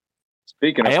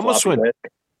 Speaking of, I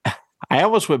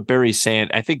almost went Barry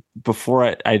Sanders. I think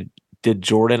before I did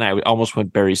Jordan, I almost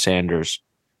went Barry Sanders.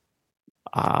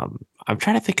 I'm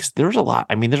trying to think because there's a lot.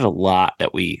 I mean, there's a lot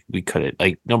that we couldn't,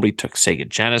 like, nobody took Sega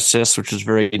Genesis, which was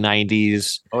very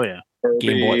 90s. Oh yeah,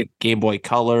 Game Boy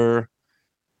Color.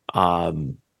 I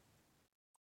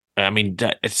mean,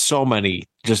 it's so many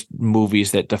just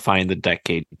movies that define the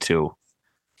decade too.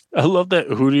 I love that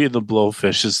Hootie and the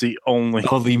Blowfish is the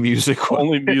only music.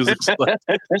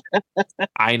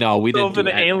 I know we didn't. So if an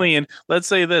alien, let's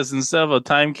say this, instead of a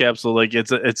time capsule, like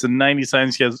it's a 90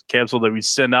 science capsule that we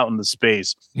send out into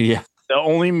space. Yeah. The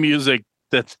only music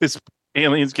that this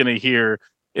alien's gonna hear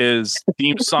is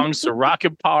theme songs to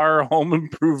Rocket Power, Home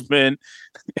Improvement,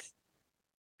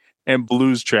 and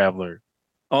Blues Traveler.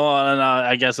 Oh, and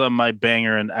I guess on my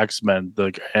banger and X-Men.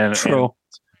 True.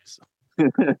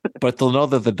 But they'll know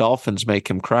that the dolphins make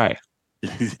him cry.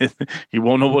 He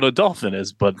won't know what a dolphin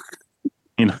is, but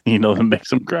you know that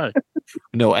makes him cry.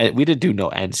 No, we didn't do no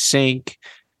NSYNC,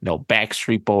 no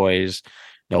Backstreet Boys,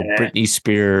 no Britney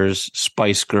Spears,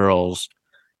 Spice Girls.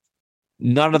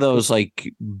 None of those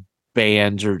like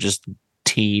bands or just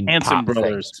teen Hanson pop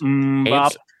Brothers.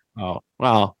 Oh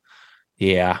well,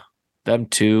 yeah, them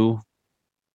too.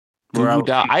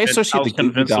 I associate the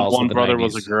Goo Goo Dolls one with the brother 90s.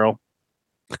 Was a girl.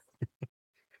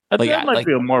 That might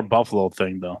be a more Buffalo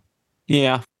thing, though.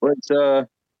 Yeah. Was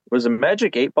a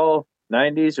Magic 8-Ball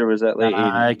 90s or was that late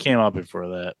 80s? I came out before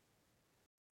that.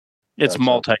 It's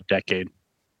multi-decade.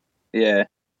 Yeah.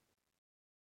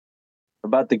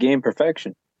 About the game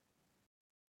Perfection.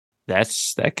 That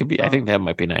could be. I think that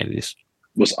might be 90s.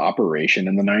 Was Operation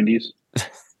in the 90s?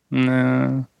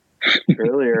 No.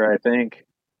 Earlier, I think.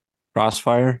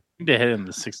 Crossfire? They hit in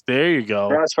the 60s. There you go.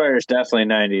 Crossfire is definitely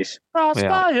 90s.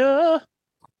 Crossfire.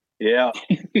 Yeah.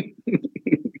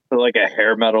 Like a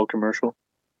hair metal commercial.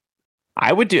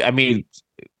 I would do. I mean,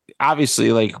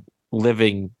 obviously, like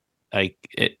living like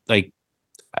it, like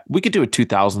we could do a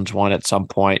 2000s one at some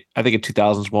point. I think a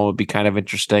 2000s one would be kind of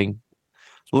interesting.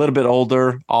 A little bit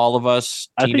older, all of us.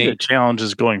 I think the challenge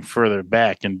is going further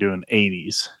back and doing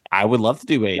 80s. I would love to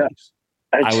do 80s. Yeah.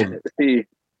 I would see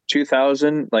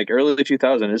 2000, like early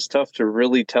 2000. It's tough to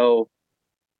really tell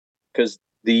because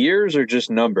the years are just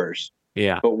numbers.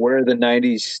 Yeah. But where the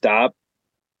 90s stop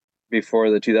before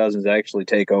the 2000s actually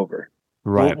take over.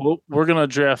 Right. We're going to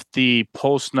draft the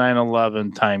post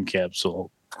 9/11 time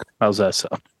capsule. How's that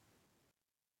sound?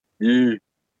 Yeah.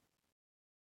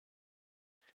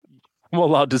 I'm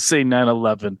allowed to say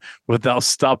 9/11 without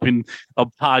stopping a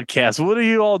podcast. What are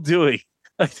you all doing?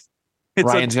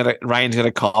 Ryan's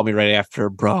gonna call me right after,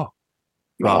 bro.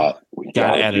 We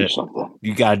gotta edit it. Something.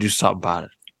 You gotta do something about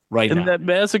it right now. In that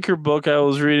massacre book I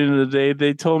was reading today,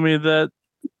 they told me that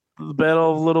the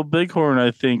Battle of Little Bighorn,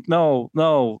 I think. No,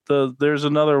 there's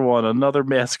another one, another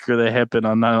massacre that happened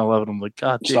on 9/11. I'm like,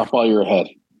 God damn. Stop while you're ahead.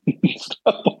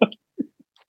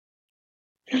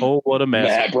 Oh, what a mess.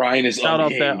 Matt Bryan is Shout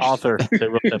out that author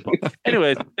that wrote that book.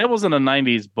 Anyways, that wasn't a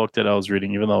 90s book that I was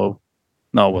reading, even though,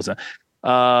 no, it wasn't.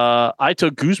 I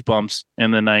took Goosebumps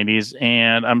in the 90s,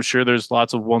 and I'm sure there's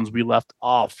lots of ones we left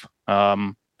off.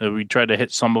 We tried to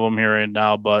hit some of them here and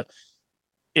now, but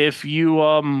if you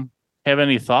have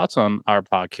any thoughts on our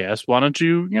podcast, why don't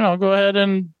you go ahead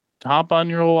and hop on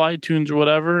your old iTunes or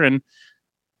whatever and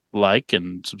like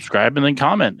and subscribe and then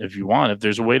comment if you want. If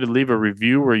there's a way to leave a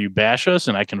review where you bash us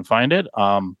and I can find it,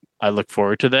 I look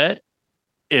forward to that.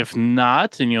 If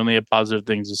not, and you only have positive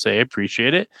things to say, I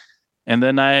appreciate it. And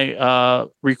then I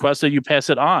request that you pass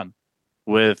it on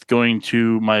with going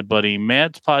to my buddy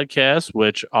Matt's podcast,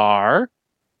 which are...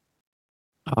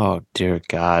 Oh, dear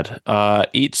God.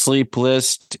 Eat, Sleep,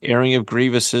 List, Airing of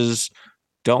Grievances,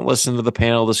 Don't Listen to the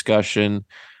Panel Discussion.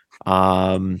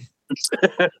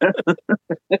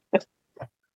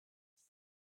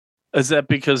 Is that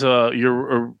because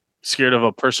you're scared of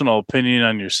a personal opinion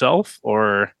on yourself,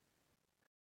 or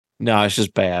No, it's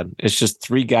just bad. It's just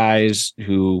three guys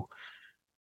who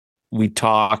we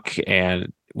talk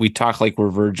like we're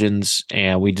virgins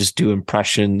and we just do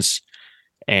impressions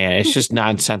and it's just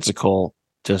nonsensical,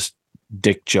 just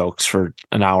dick jokes for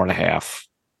an hour and a half,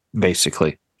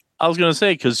 basically. I was going to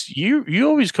say, because you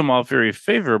always come off very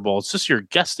favorable. It's just your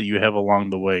guests that you have along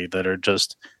the way that are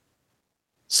just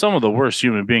some of the worst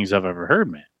human beings I've ever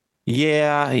heard, man.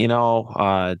 Yeah,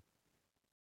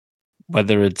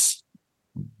 whether it's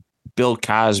Bill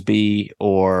Cosby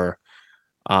or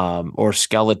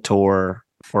Skeletor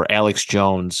or Alex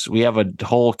Jones, we have a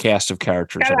whole cast of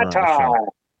characters that are on the show.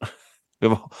 We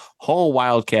have a whole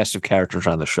wild cast of characters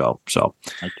on the show. So,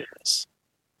 my goodness.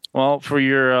 Well, for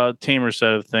your tamer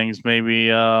side of things, maybe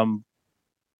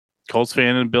Colts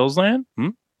fan in Bills land.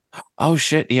 Oh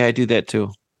shit! Yeah, I do that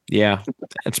too. Yeah,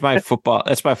 it's my football.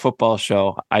 That's my football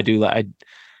show. I do. I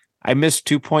miss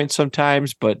 2 points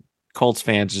sometimes, but Colts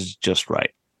fans is just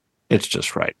right. It's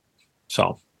just right.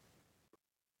 So,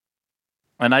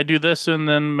 and I do this, and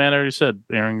then Matt already said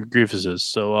Aaron Griefus is.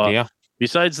 So, yeah.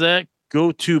 Besides that,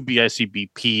 go to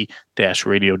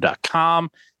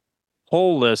bicbp-radio.com.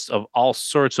 Whole list of all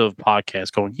sorts of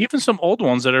podcasts going, even some old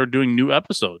ones that are doing new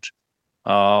episodes.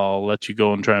 I'll let you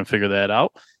go and try and figure that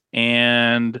out.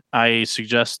 And I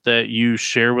suggest that you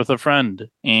share with a friend.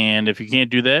 And if you can't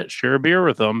do that, share a beer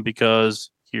with them,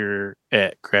 because here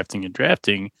at Crafting and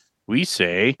Drafting, we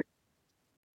say,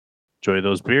 enjoy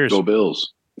those beers. Go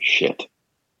Bills. Shit.